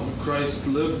how Christ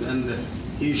lived, and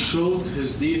he showed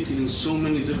his deity in so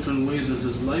many different ways in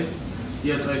his life.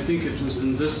 Yet I think it was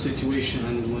in this situation,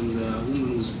 and when the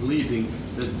woman was bleeding,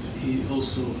 that he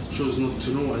also chose not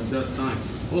to know at that time.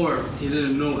 Or he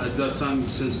didn't know at that time,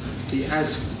 since he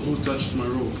asked, who touched my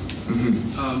robe?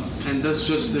 And that's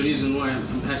just the reason why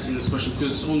I'm asking this question,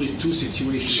 because it's only two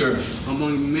situations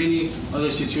among many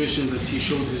other situations that he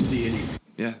showed his deity.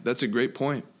 Yeah, that's a great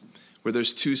point. Where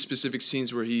there's two specific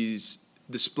scenes where he's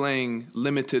displaying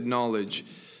limited knowledge.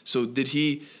 So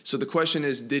the question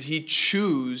is, did he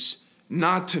choose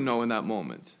not to know in that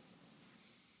moment?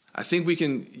 I think we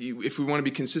can, if we want to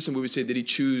be consistent, we would say, did he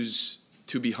choose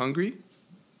to be hungry?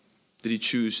 Did he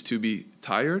choose to be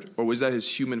tired? Or was that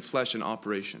his human flesh in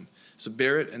operation? So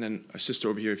Barrett, and then our sister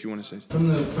over here, if you want to say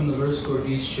something. From the verse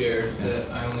Gorgis shared, that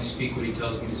I only speak what he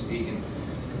tells me to speak, and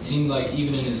it seemed like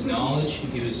even in his knowledge,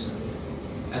 he was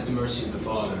at the mercy of the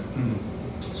Father.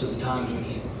 So the times when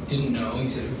he didn't know, he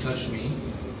said, who touched me?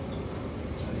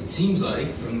 It seems like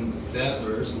from that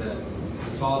verse that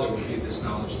the Father would give this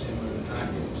knowledge to him or the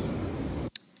time.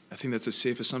 I think that's a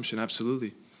safe assumption,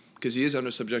 absolutely. Because he is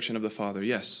under subjection of the Father,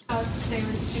 yes. I was going to say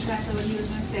exactly what he was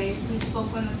going to say. He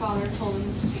spoke when the Father told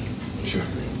him to speak. Sure.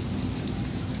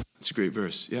 That's a great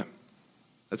verse, yeah.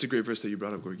 That's a great verse that you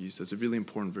brought up, Gorgis. That's a really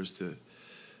important verse to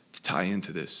tie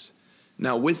into this.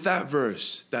 Now, with that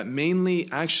verse, that mainly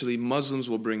actually Muslims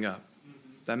will bring up,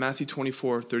 that Matthew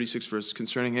 24:36 verse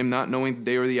concerning him not knowing the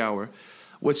day or the hour,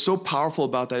 what's so powerful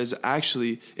about that is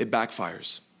actually it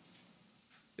backfires.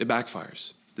 It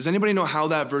backfires. Does anybody know how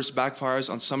that verse backfires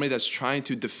on somebody that's trying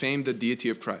to defame the deity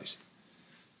of Christ?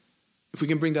 If we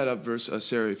can bring that up, verse,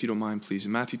 Sarah, if you don't mind, please,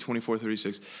 in Matthew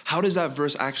 24:36. How does that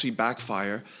verse actually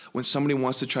backfire when somebody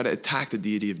wants to try to attack the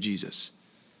deity of Jesus?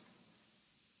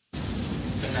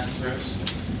 The next verse.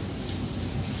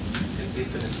 Could be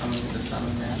for the coming of the Son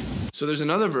of Man. So there's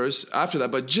another verse after that,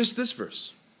 but just this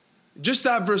verse. Just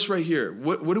that verse right here.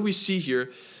 What do we see here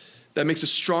that makes a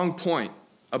strong point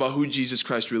about who Jesus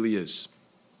Christ really is?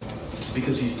 It's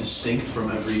because he's distinct from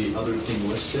every other thing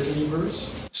listed in the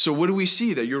verse. So what do we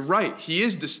see there? You're right. He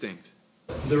is distinct.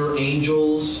 There are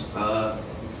angels,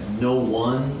 no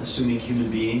one, assuming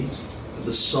human beings.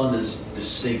 The Son is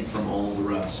distinct from all the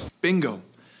rest. Bingo.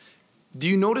 Do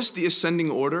you notice the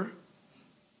ascending order?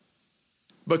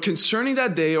 But concerning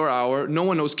that day or hour, no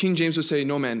one knows. King James would say,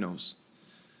 no man knows.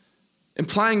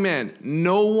 Implying man,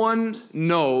 no one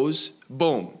knows,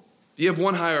 boom. You have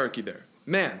one hierarchy there.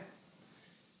 Man.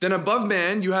 Then above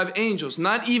man, you have angels.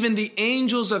 Not even the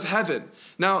angels of heaven.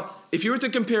 Now, if you were to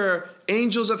compare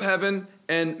angels of heaven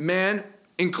and man,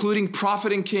 including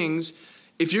prophet and kings,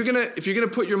 if you're gonna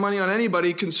put your money on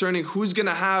anybody concerning who's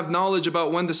gonna have knowledge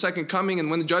about when the second coming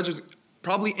and when the judgment,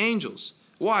 probably angels.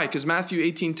 Why? Because Matthew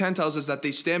 18:10 tells us that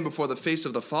they stand before the face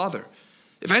of the Father.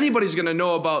 If anybody's gonna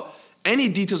know about any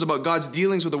details about God's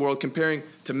dealings with the world comparing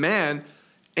to man,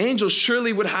 Angels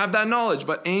surely would have that knowledge,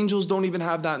 but angels don't even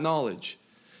have that knowledge.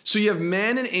 So you have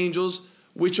man and angels,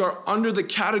 which are under the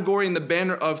category and the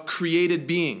banner of created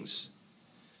beings.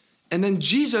 And then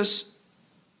Jesus,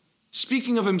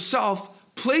 speaking of himself,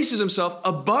 places himself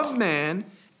above man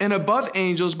and above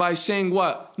angels by saying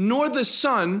what? Nor the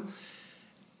Son.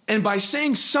 And by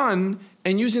saying Son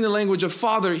and using the language of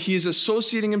Father, he is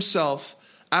associating himself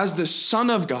as the Son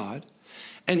of God.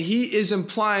 And he is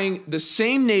implying the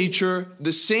same nature,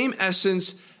 the same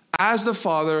essence as the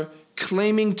Father,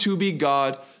 claiming to be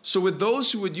God. So with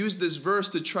those who would use this verse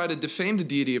to try to defame the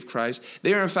deity of Christ,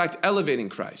 they are in fact elevating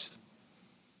Christ.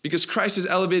 Because Christ is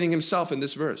elevating himself in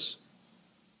this verse.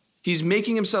 He's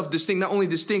making himself distinct, not only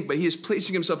distinct, but he is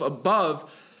placing himself above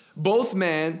both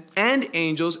man and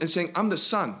angels and saying, I'm the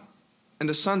Son. And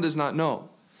the Son does not know,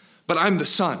 but I'm the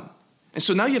Son. And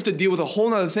so now you have to deal with a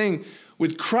whole other thing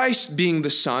with Christ being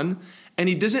the Son, and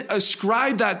he doesn't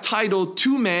ascribe that title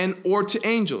to man or to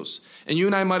angels. And you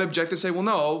and I might object and say, well,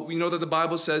 no, we know that the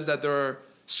Bible says that there are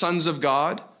sons of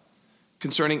God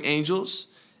concerning angels,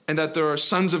 and that there are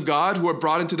sons of God who are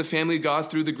brought into the family of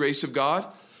God through the grace of God.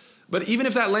 But even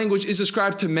if that language is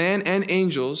ascribed to man and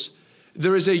angels,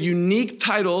 there is a unique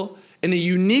title and a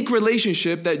unique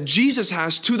relationship that Jesus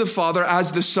has to the Father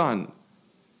as the Son.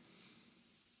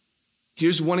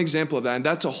 Here's one example of that, and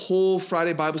that's a whole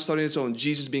Friday Bible study on its own,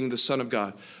 Jesus being the Son of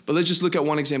God. But let's just look at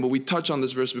one example. We touched on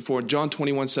this verse before, John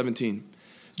 21:17.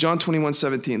 John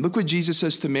 21:17. Look what Jesus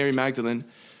says to Mary Magdalene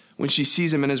when she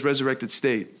sees him in his resurrected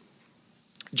state.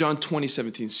 John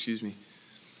 20:17, excuse me.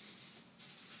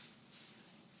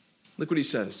 Look what he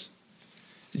says.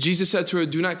 Jesus said to her,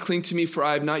 do not cling to me, for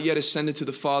I have not yet ascended to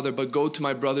the Father, but go to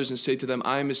my brothers and say to them,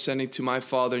 I am ascending to my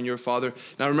Father and your Father.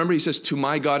 Now remember, he says to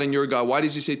my God and your God. Why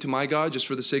does he say to my God? Just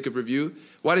for the sake of review.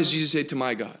 Why does Jesus say to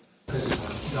my God?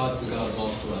 Because God's the God of all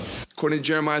flesh. According to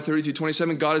Jeremiah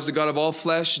 32:27, God is the God of all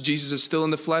flesh. Jesus is still in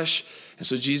the flesh, and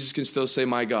so Jesus can still say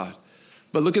my God.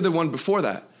 But look at the one before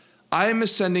that. I am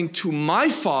ascending to my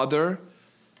Father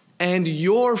and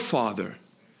your Father.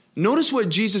 Notice what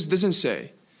Jesus doesn't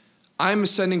say. I am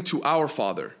ascending to our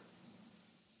Father.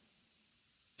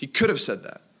 He could have said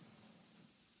that,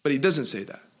 but he doesn't say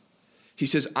that. He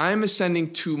says, I am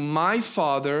ascending to my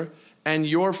Father and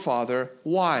your Father.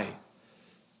 Why?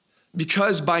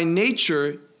 Because by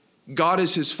nature, God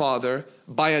is his Father.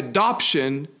 By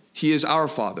adoption, he is our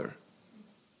Father.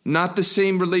 Not the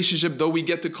same relationship, though we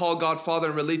get to call God Father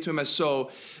and relate to him as so.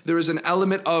 There is an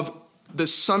element of the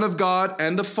Son of God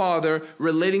and the Father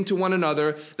relating to one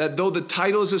another, that though the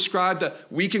title is ascribed, that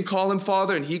we can call him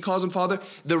Father and he calls him Father,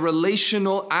 the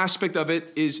relational aspect of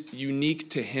it is unique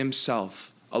to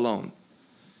himself alone.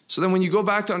 So then when you go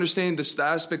back to understanding this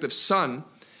aspect of Son,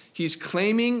 he's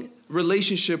claiming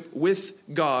relationship with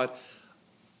God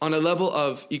on a level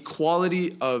of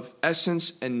equality of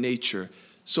essence and nature.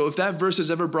 So if that verse is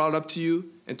ever brought up to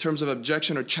you in terms of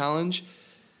objection or challenge,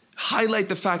 highlight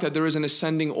the fact that there is an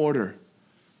ascending order,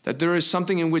 that there is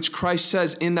something in which Christ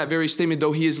says in that very statement,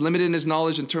 though he is limited in his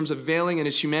knowledge in terms of veiling in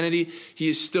his humanity, he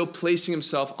is still placing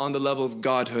himself on the level of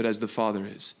godhood as the Father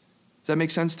is. Does that make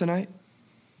sense tonight?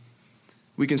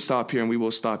 We can stop here and we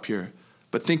will stop here.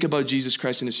 But think about Jesus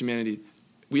Christ and his humanity.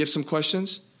 We have some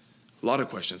questions? A lot of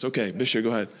questions. Okay, Bishop, go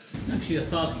ahead. Actually, a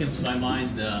thought came to my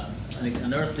mind,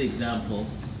 an earthly example.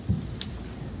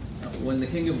 When the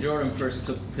king of Jordan first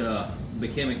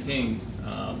became a king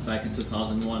back in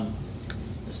 2001,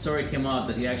 the story came out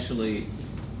that he actually,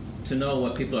 to know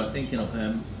what people are thinking of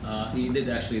him, he did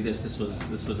actually this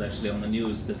was actually on the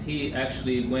news, that he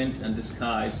actually went and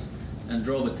disguised and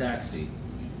drove a taxi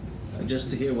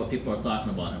just to hear what people are talking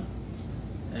about him.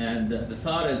 And the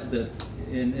thought is that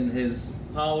in his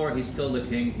power, he's still the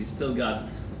king, he's still got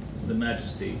the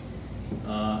majesty.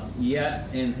 Yet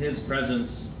in his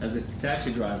presence as a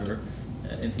taxi driver,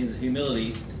 in his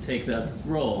humility to take that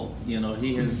role,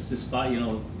 he has, despite,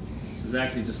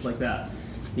 exactly just like that,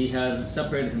 he has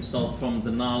separated himself from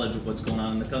the knowledge of what's going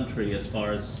on in the country as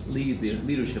far as the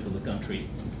leadership of the country.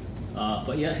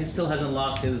 But yet he still hasn't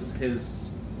lost his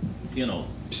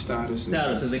status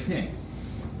as a king.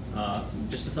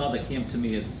 Just the thought that came to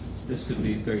me is this could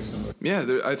be very similar.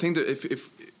 Yeah, I think that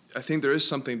I think there is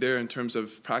something there in terms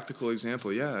of practical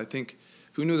example. Yeah, I think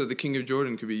who knew that the king of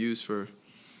Jordan could be used for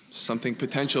something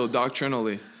potential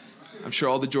doctrinally? I'm sure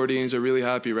all the Jordanians are really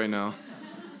happy right now.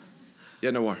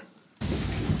 Yeah, Nawar.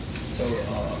 So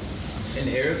in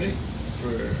Arabic,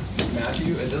 for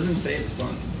Matthew, it doesn't say the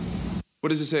Son. What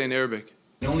does it say in Arabic?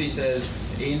 It only says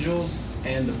angels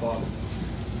and the Father.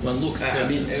 Well, Luke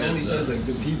says, it only says like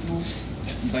the people,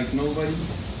 like nobody,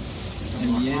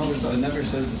 and the angels, but it never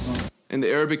says the Son. In the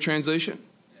Arabic translation?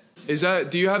 Is that,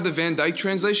 do you have the Van Dyke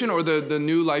translation or the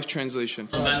New Life translation?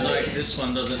 Van Dyke, this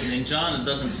one doesn't, in John it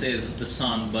doesn't say the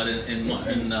Son, but in It's Mark,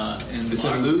 in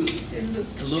Luke? It's in Luke.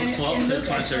 Luke 12, and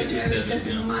 32 says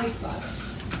it, you know. my Father.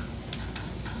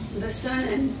 The Son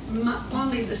and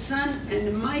only the Son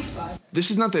and my Father.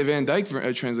 This is not the Van Dyke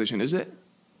translation, is it?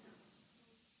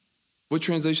 What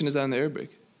translation is that in the Arabic?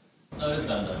 No, it's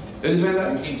Van Dyke. It is Van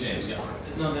Dyke? King James, yeah.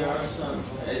 No, there are some.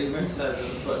 It even says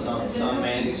in the footnote some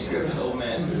manuscripts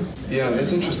omit. Yeah,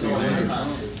 that's interesting.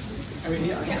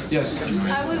 Yes.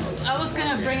 I was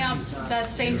gonna bring up that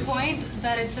same point,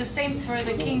 that it's the same for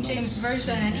the King James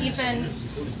version, and even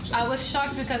I was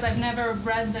shocked because I've never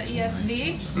read the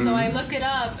ESV, so I look it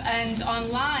up, and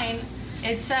online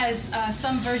it says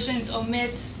some versions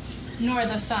omit nor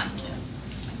the Son.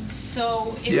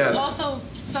 So it's also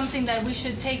something that we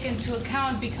should take into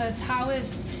account, because how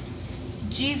is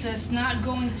Jesus not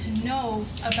going to know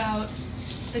about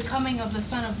the coming of the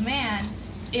Son of Man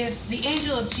if the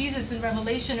angel of Jesus in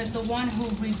Revelation is the one who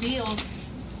reveals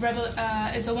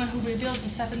the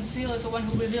seventh seal, is the one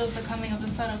who reveals the coming of the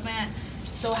Son of Man?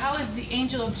 So how is the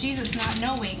angel of Jesus not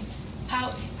knowing?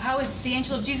 How is the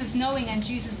angel of Jesus knowing and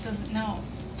Jesus doesn't know?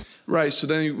 Right, so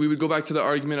then we would go back to the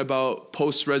argument about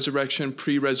post-resurrection,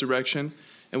 pre-resurrection,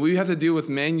 and we have to deal with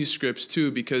manuscripts too,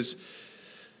 because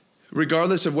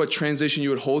regardless of what translation you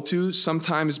would hold to,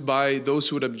 sometimes by those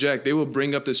who would object, they will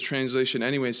bring up this translation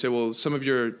anyway and say, well, some of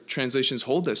your translations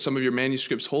hold this, some of your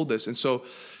manuscripts hold this. And so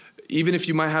even if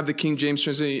you might have the King James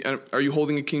translation, are you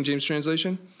holding a King James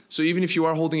translation? So even if you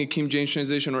are holding a King James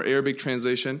translation or Arabic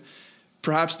translation,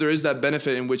 perhaps there is that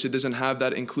benefit in which it doesn't have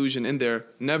that inclusion in there.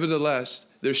 Nevertheless,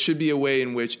 there should be a way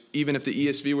in which, even if the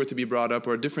ESV were to be brought up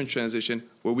or a different translation,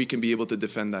 where we can be able to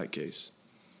defend that case.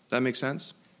 That make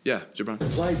sense? Yeah, Gibran. It's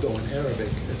implied, though, in Arabic,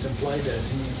 it's implied that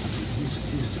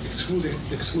he's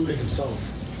excluding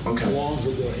himself. Okay. Along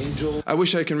with the angel. I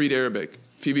wish I can read Arabic.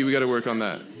 Phoebe, we got to work on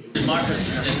that. In Mark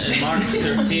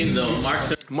 13, though,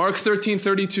 Mark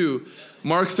 13:32.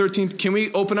 Mark 13. Can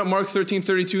we open up Mark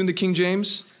 13:32 in the King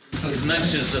James? It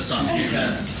mentions the Son.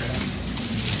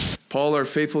 Paul, our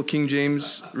faithful King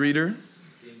James reader.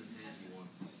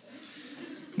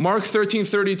 Mark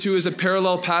 13:32 is a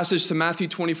parallel passage to Matthew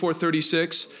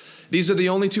 24:36. These are the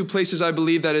only two places I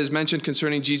believe that is mentioned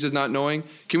concerning Jesus not knowing.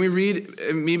 Can we read,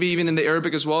 maybe even in the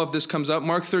Arabic as well, if this comes up?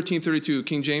 Mark 13:32,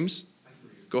 King James.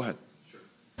 Go ahead.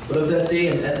 But of that day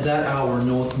and at that hour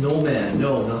knoweth no man,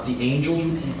 no, not the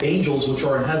angels which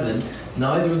are in heaven,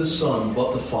 neither the Son,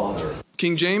 but the Father.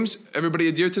 King James, everybody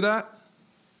adhere to that?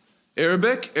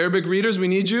 Arabic readers, we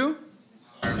need you.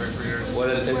 What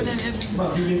is it?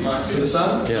 To the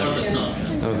Son? Yeah. Or the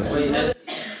Son.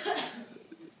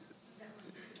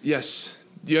 Yes.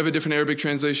 Do you have a different Arabic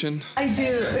translation? I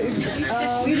do.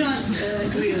 We don't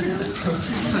agree on that.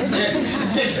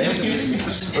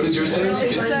 What is yours saying?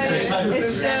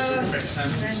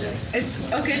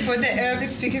 It's okay for the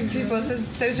Arabic speaking people. It says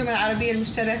ترجمة العربية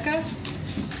المشتركة,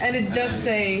 and it does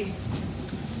say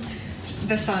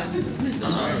the Son.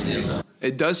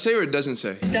 It does say or it doesn't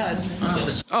say? It does.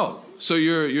 Oh, so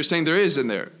you're saying there is in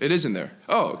there. It is in there.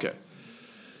 Oh, okay.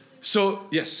 So,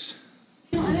 yes.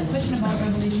 I had a question about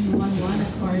Revelation 1:1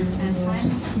 as far as end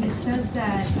times. It says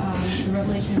that the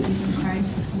revelation of Jesus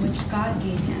Christ, which God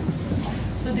gave him.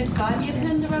 So did God give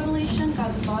him the revelation,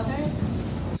 God the Father?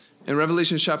 In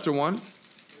Revelation chapter 1,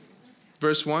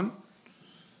 verse 1,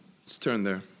 let's turn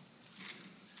there.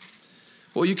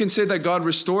 Well, you can say that God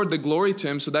restored the glory to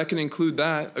him, so that can include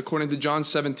that. According to John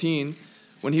 17,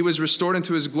 when he was restored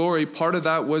into his glory, part of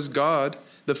that was God,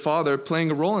 the Father, playing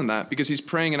a role in that, because he's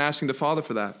praying and asking the Father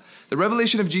for that. The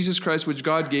revelation of Jesus Christ, which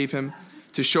God gave him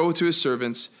to show to his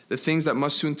servants the things that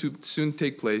must soon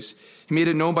take place. He made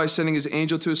it known by sending his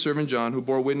angel to his servant John, who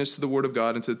bore witness to the word of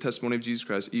God and to the testimony of Jesus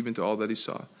Christ, even to all that he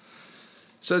saw.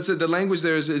 So it's, the language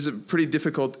there is pretty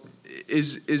difficult.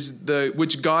 Is the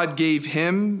which God gave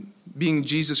him being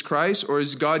Jesus Christ, or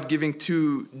is God giving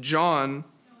to John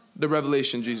the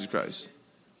revelation of Jesus Christ?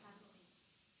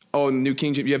 Oh, New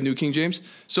King James. You have New King James?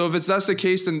 So if that's the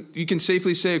case, then you can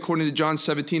safely say, according to John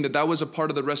 17, that was a part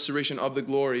of the restoration of the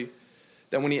glory,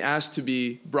 that when he asked to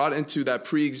be brought into that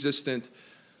pre-existent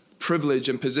privilege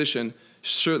and position,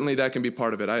 certainly that can be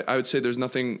part of it. I would say there's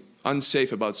nothing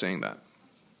unsafe about saying that.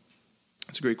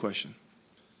 That's a great question.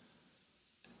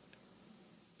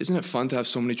 Isn't it fun to have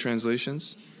so many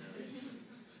translations?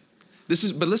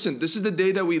 But listen, this is the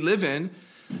day that we live in,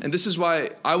 and this is why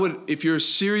I would, if you're a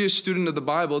serious student of the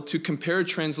Bible, to compare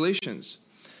translations.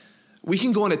 We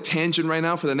can go on a tangent right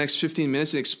now for the next 15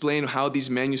 minutes and explain how these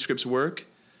manuscripts work,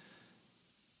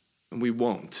 and we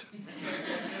won't.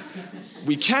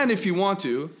 We can if you want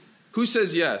to. Who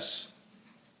says yes?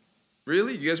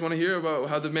 Really? You guys want to hear about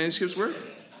how the manuscripts work?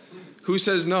 Who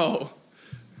says no?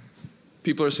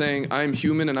 People are saying, I'm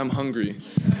human and I'm hungry.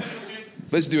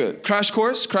 Let's do it. Crash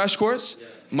course?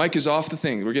 Mike is off the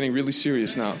thing. We're getting really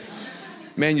serious now.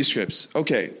 Manuscripts.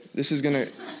 Okay, this is going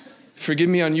to... Forgive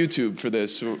me on YouTube for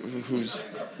this.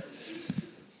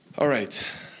 All right,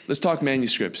 let's talk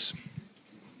manuscripts.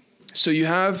 So you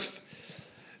had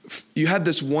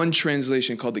this one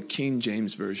translation called the King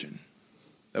James Version.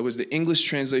 That was the English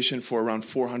translation for around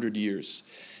 400 years.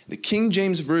 The King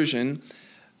James Version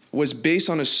was based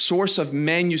on a source of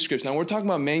manuscripts. Now, we're talking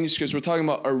about manuscripts. We're talking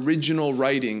about original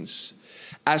writings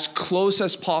as close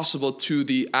as possible to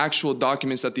the actual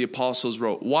documents that the apostles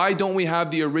wrote. Why don't we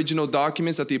have the original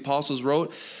documents that the apostles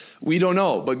wrote? We don't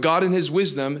know. But God in his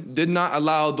wisdom did not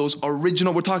allow those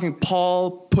original, we're talking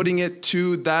Paul putting it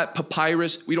to that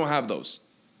papyrus. We don't have those.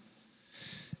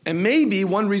 And maybe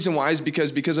one reason why is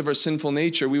because of our sinful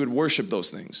nature, we would worship those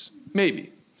things.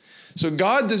 Maybe. So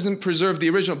God doesn't preserve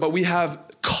the original, but we have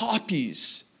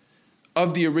copies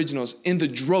of the originals in the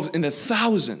droves, in the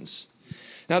thousands.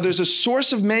 Now, there's a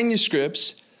source of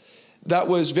manuscripts that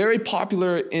was very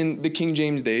popular in the King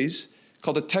James days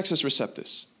called the Textus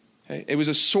Receptus. Okay? It was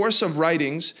a source of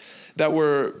writings that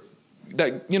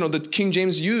the King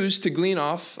James used to glean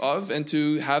off of and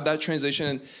to have that translation.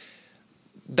 And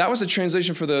that was a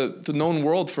translation for the known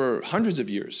world for hundreds of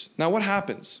years. Now, what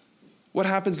happens? What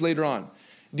happens later on?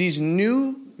 These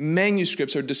new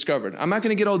manuscripts are discovered. I'm not going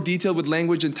to get all detailed with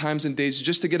language and times and dates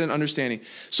just to get an understanding.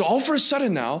 So all for a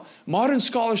sudden now, modern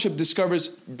scholarship discovers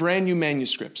brand new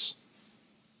manuscripts.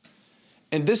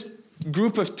 And this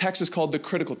group of texts is called the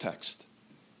critical text.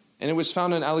 And it was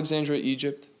found in Alexandria,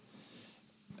 Egypt.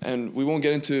 And we won't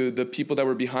get into the people that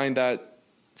were behind that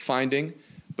finding.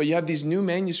 But you have these new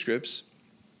manuscripts.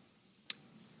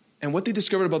 And what they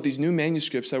discovered about these new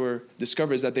manuscripts that were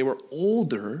discovered is that they were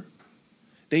older.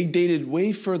 They dated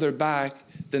way further back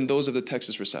than those of the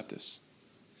Textus Receptus.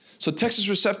 So Textus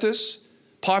Receptus,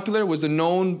 popular, was the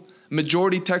known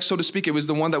majority text, so to speak. It was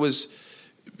the one that was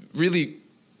really,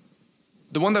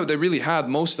 the one that they really had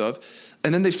most of.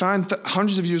 And then they find,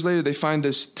 hundreds of years later, they find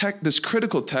this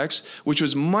critical text, which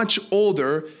was much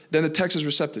older than the Textus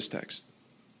Receptus text.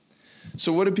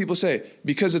 So what do people say?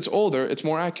 Because it's older, it's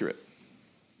more accurate.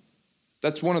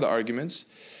 That's one of the arguments.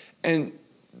 And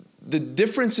the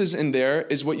differences in there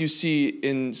is what you see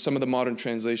in some of the modern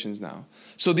translations now.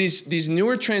 So these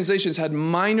newer translations had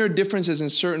minor differences in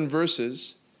certain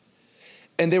verses,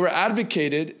 and they were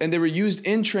advocated and they were used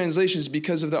in translations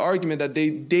because of the argument that they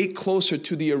date closer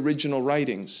to the original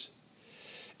writings.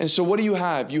 And so what do you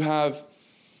have? You have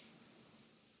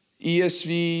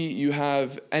ESV, you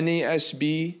have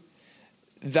NASB,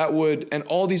 and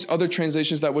all these other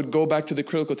translations that would go back to the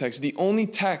critical text. The only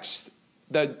text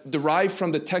that derived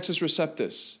from the Textus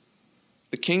Receptus,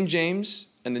 the King James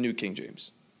and the New King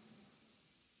James.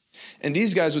 And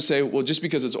these guys would say, well, just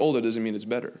because it's older doesn't mean it's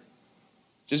better.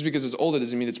 Just because it's older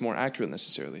doesn't mean it's more accurate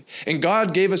necessarily. And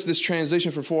God gave us this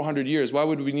translation for 400 years. Why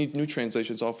would we need new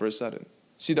translations all for a sudden?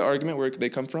 See the argument where they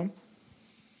come from?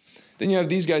 Then you have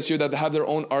these guys here that have their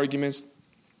own arguments.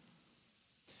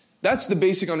 That's the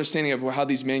basic understanding of how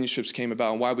these manuscripts came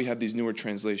about and why we have these newer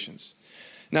translations.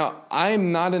 Now, I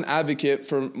am not an advocate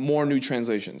for more new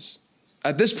translations.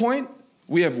 At this point,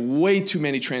 we have way too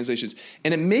many translations.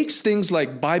 And it makes things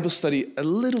like Bible study a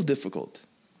little difficult.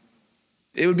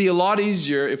 It would be a lot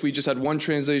easier if we just had one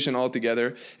translation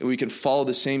altogether and we could follow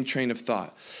the same train of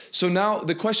thought. So now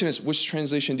the question is, which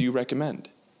translation do you recommend?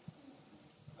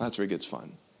 That's where it gets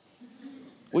fun.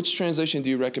 Which translation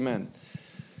do you recommend?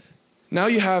 Now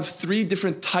you have three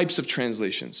different types of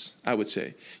translations, I would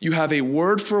say. You have a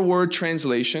word-for-word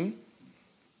translation.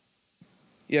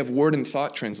 You have word and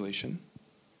thought translation.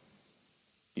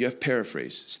 You have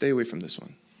paraphrase. Stay away from this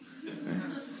one. Okay?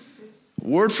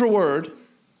 Word for word,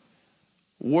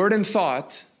 word and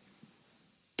thought,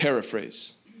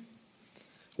 paraphrase.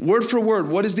 Word for word,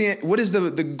 what is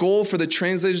the goal for the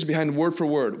translators behind word for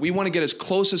word? We want to get as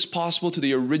close as possible to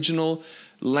the original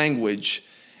language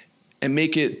and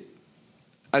make it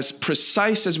as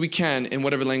precise as we can in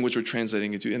whatever language we're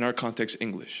translating it to, in our context,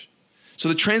 English. So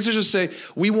the translators say,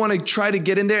 we want to try to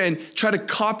get in there and try to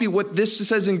copy what this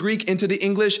says in Greek into the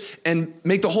English and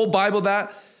make the whole Bible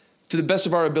that to the best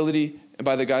of our ability and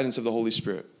by the guidance of the Holy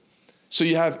Spirit. So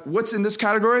you have, what's in this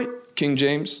category? King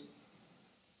James,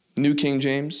 New King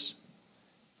James,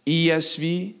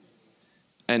 ESV,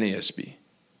 NASB.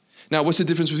 Now, what's the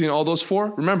difference between all those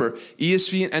four? Remember,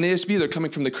 ESV and NASB, they're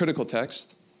coming from the critical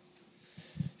text.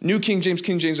 New King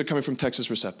James are coming from Textus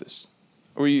Receptus.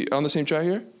 Are we on the same track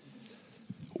here?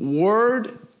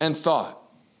 Word and thought.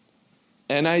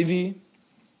 NIV,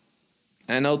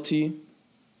 NLT,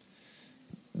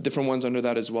 different ones under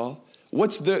that as well.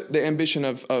 What's the ambition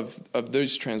of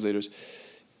those translators?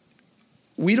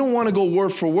 We don't want to go word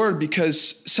for word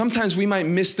because sometimes we might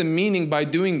miss the meaning by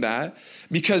doing that,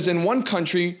 because in one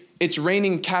country, it's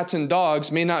raining cats and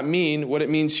dogs may not mean what it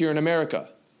means here in America.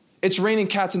 It's raining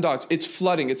cats and dogs. It's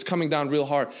flooding. It's coming down real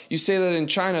hard. You say that in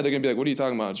China, they're going to be like, what are you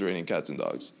talking about? It's raining cats and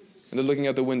dogs. And they're looking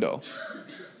out the window.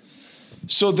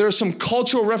 So there are some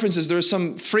cultural references. There's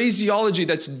some phraseology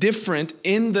that's different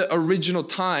in the original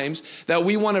times that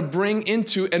we want to bring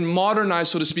into and modernize,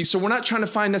 so to speak. So we're not trying to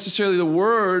find necessarily the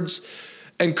words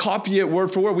and copy it word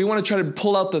for word. We want to try to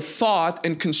pull out the thought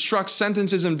and construct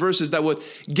sentences and verses that would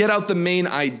get out the main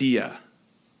idea.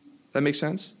 That makes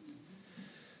sense?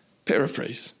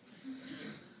 Paraphrase.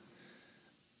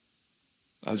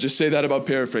 I'll just say that about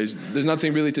paraphrase. There's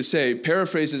nothing really to say.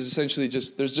 Paraphrase is essentially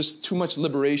just, there's just too much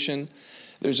liberation.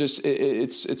 There's just,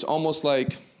 it's almost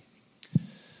like,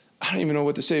 I don't even know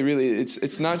what to say really.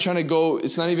 It's not trying to go,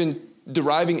 it's not even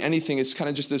deriving anything. It's kind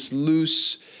of just this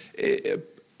loose,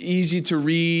 easy to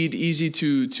read, easy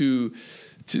to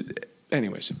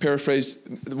anyways, paraphrase.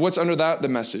 What's under that? The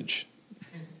message.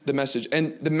 The message.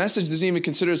 And the message doesn't even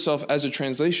consider itself as a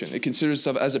translation. It considers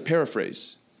itself as a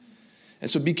paraphrase. And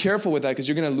so be careful with that, because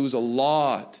you're going to lose a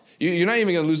lot. You're not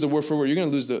even going to lose the word for word. You're going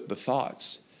to lose the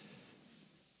thoughts.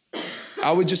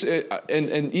 I would just,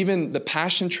 and even the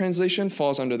Passion Translation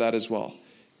falls under that as well.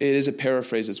 It is a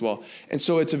paraphrase as well. And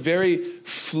so it's a very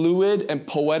fluid and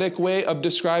poetic way of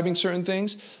describing certain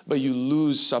things, but you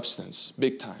lose substance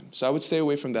big time. So I would stay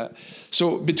away from that.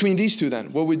 So between these two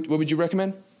then, what would you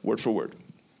recommend? Word for word.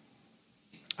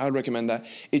 I would recommend that.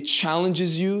 It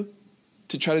challenges you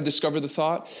to try to discover the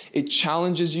thought. It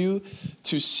challenges you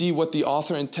to see what the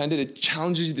author intended. It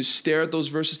challenges you to stare at those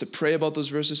verses, to pray about those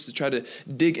verses, to try to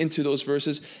dig into those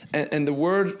verses. And the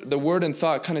word and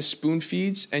thought kind of spoon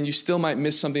feeds, and you still might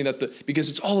miss something because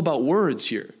it's all about words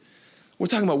here. We're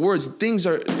talking about words. Things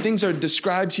are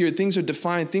described here. Things are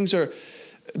defined. Things are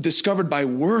discovered by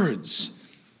words,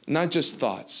 not just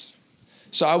thoughts.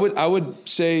 So I would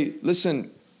say,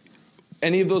 listen,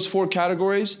 any of those four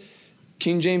categories,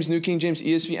 King James, New King James,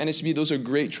 ESV, NSB, those are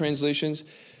great translations.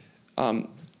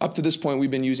 Up to this point,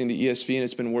 we've been using the ESV, and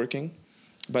it's been working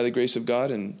by the grace of God,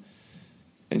 and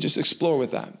just explore with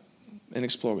that,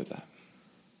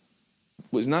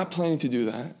 Was not planning to do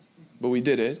that, but we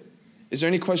did it. Is there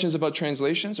any questions about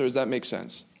translations, or does that make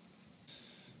sense?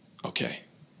 Okay,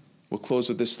 we'll close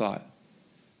with this thought.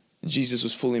 Jesus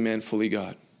was fully man, fully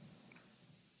God.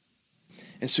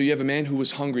 And so you have a man who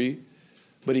was hungry,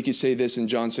 but he could say this in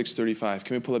John 6:35.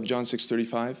 Can we pull up John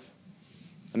 6:35?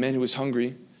 A man who was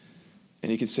hungry,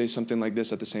 and he could say something like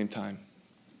this at the same time.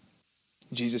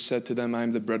 Jesus said to them, I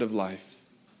am the bread of life.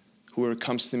 Whoever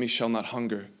comes to me shall not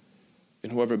hunger,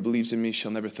 and whoever believes in me shall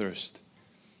never thirst.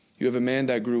 You have a man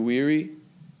that grew weary.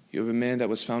 You have a man that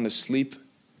was found asleep.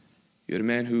 You had a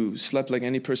man who slept like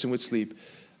any person would sleep.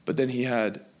 But then he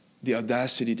had the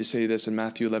audacity to say this in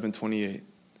Matthew 11:28.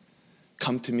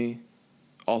 Come to me,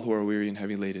 all who are weary and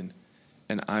heavy laden,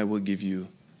 and I'll give you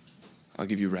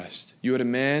rest. You had a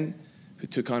man who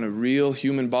took on a real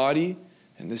human body,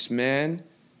 and this man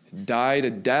died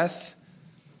a death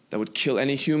that would kill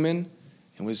any human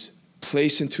and was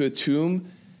placed into a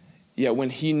tomb. Yet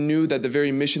when he knew that the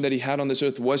very mission that he had on this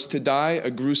earth was to die a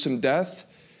gruesome death,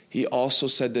 he also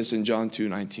said this in John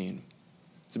 2:19.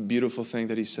 It's a beautiful thing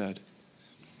that he said.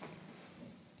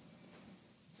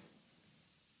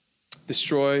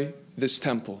 Destroy this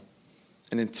temple,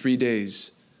 and in 3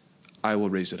 days, I will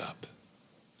raise it up.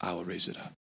 I will raise it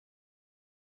up.